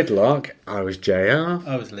watching Gridlock, I was JR.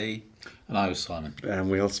 I was Lee. And I was Simon.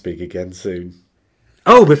 And we'll speak again soon.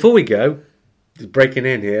 Oh, before we go, just breaking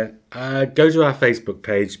in here, go to our Facebook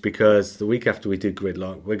page, because the week after we do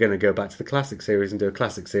Gridlock, we're going to go back to the classic series and do a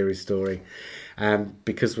classic series story.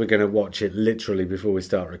 Because we're going to watch it literally before we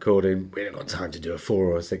start recording, we haven't got time to do a 4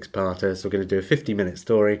 or a 6-parter, so we're going to do a 50-minute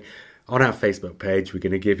story. On our Facebook page, we're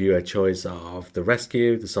going to give you a choice of The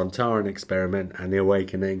Rescue, The Sontaran Experiment, and The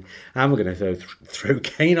Awakening. And we're going to throw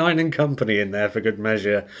Canine and Company in there for good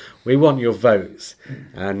measure. We want your votes.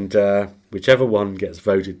 And whichever one gets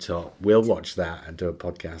voted top, we'll watch that and do a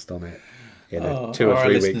podcast on it in 2 or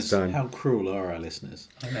 3 weeks' time. How cruel are our listeners?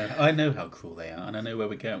 I know how cruel they are, and I know where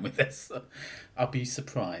we're going with this. So I'll be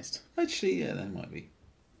surprised. Actually, yeah, they might be.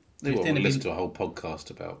 They If will they're gonna listen be- to a whole podcast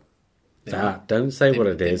about... Don't say what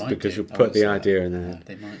it is, might because do. you'll I put won't the say idea that. in there.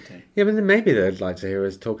 They might do. Yeah, but then maybe they'd like to hear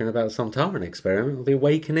us talking about the Sontaran Experiment, or The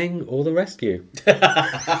Awakening, or The Rescue.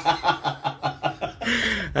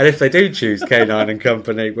 And if they do choose Canine and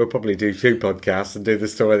Company, we'll probably do 2 podcasts and do the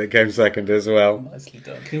story that came second as well. Nicely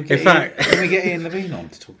done. Can we In fact- can we get Ian Levine on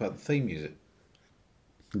to talk about the theme music?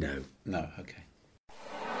 No. No, okay.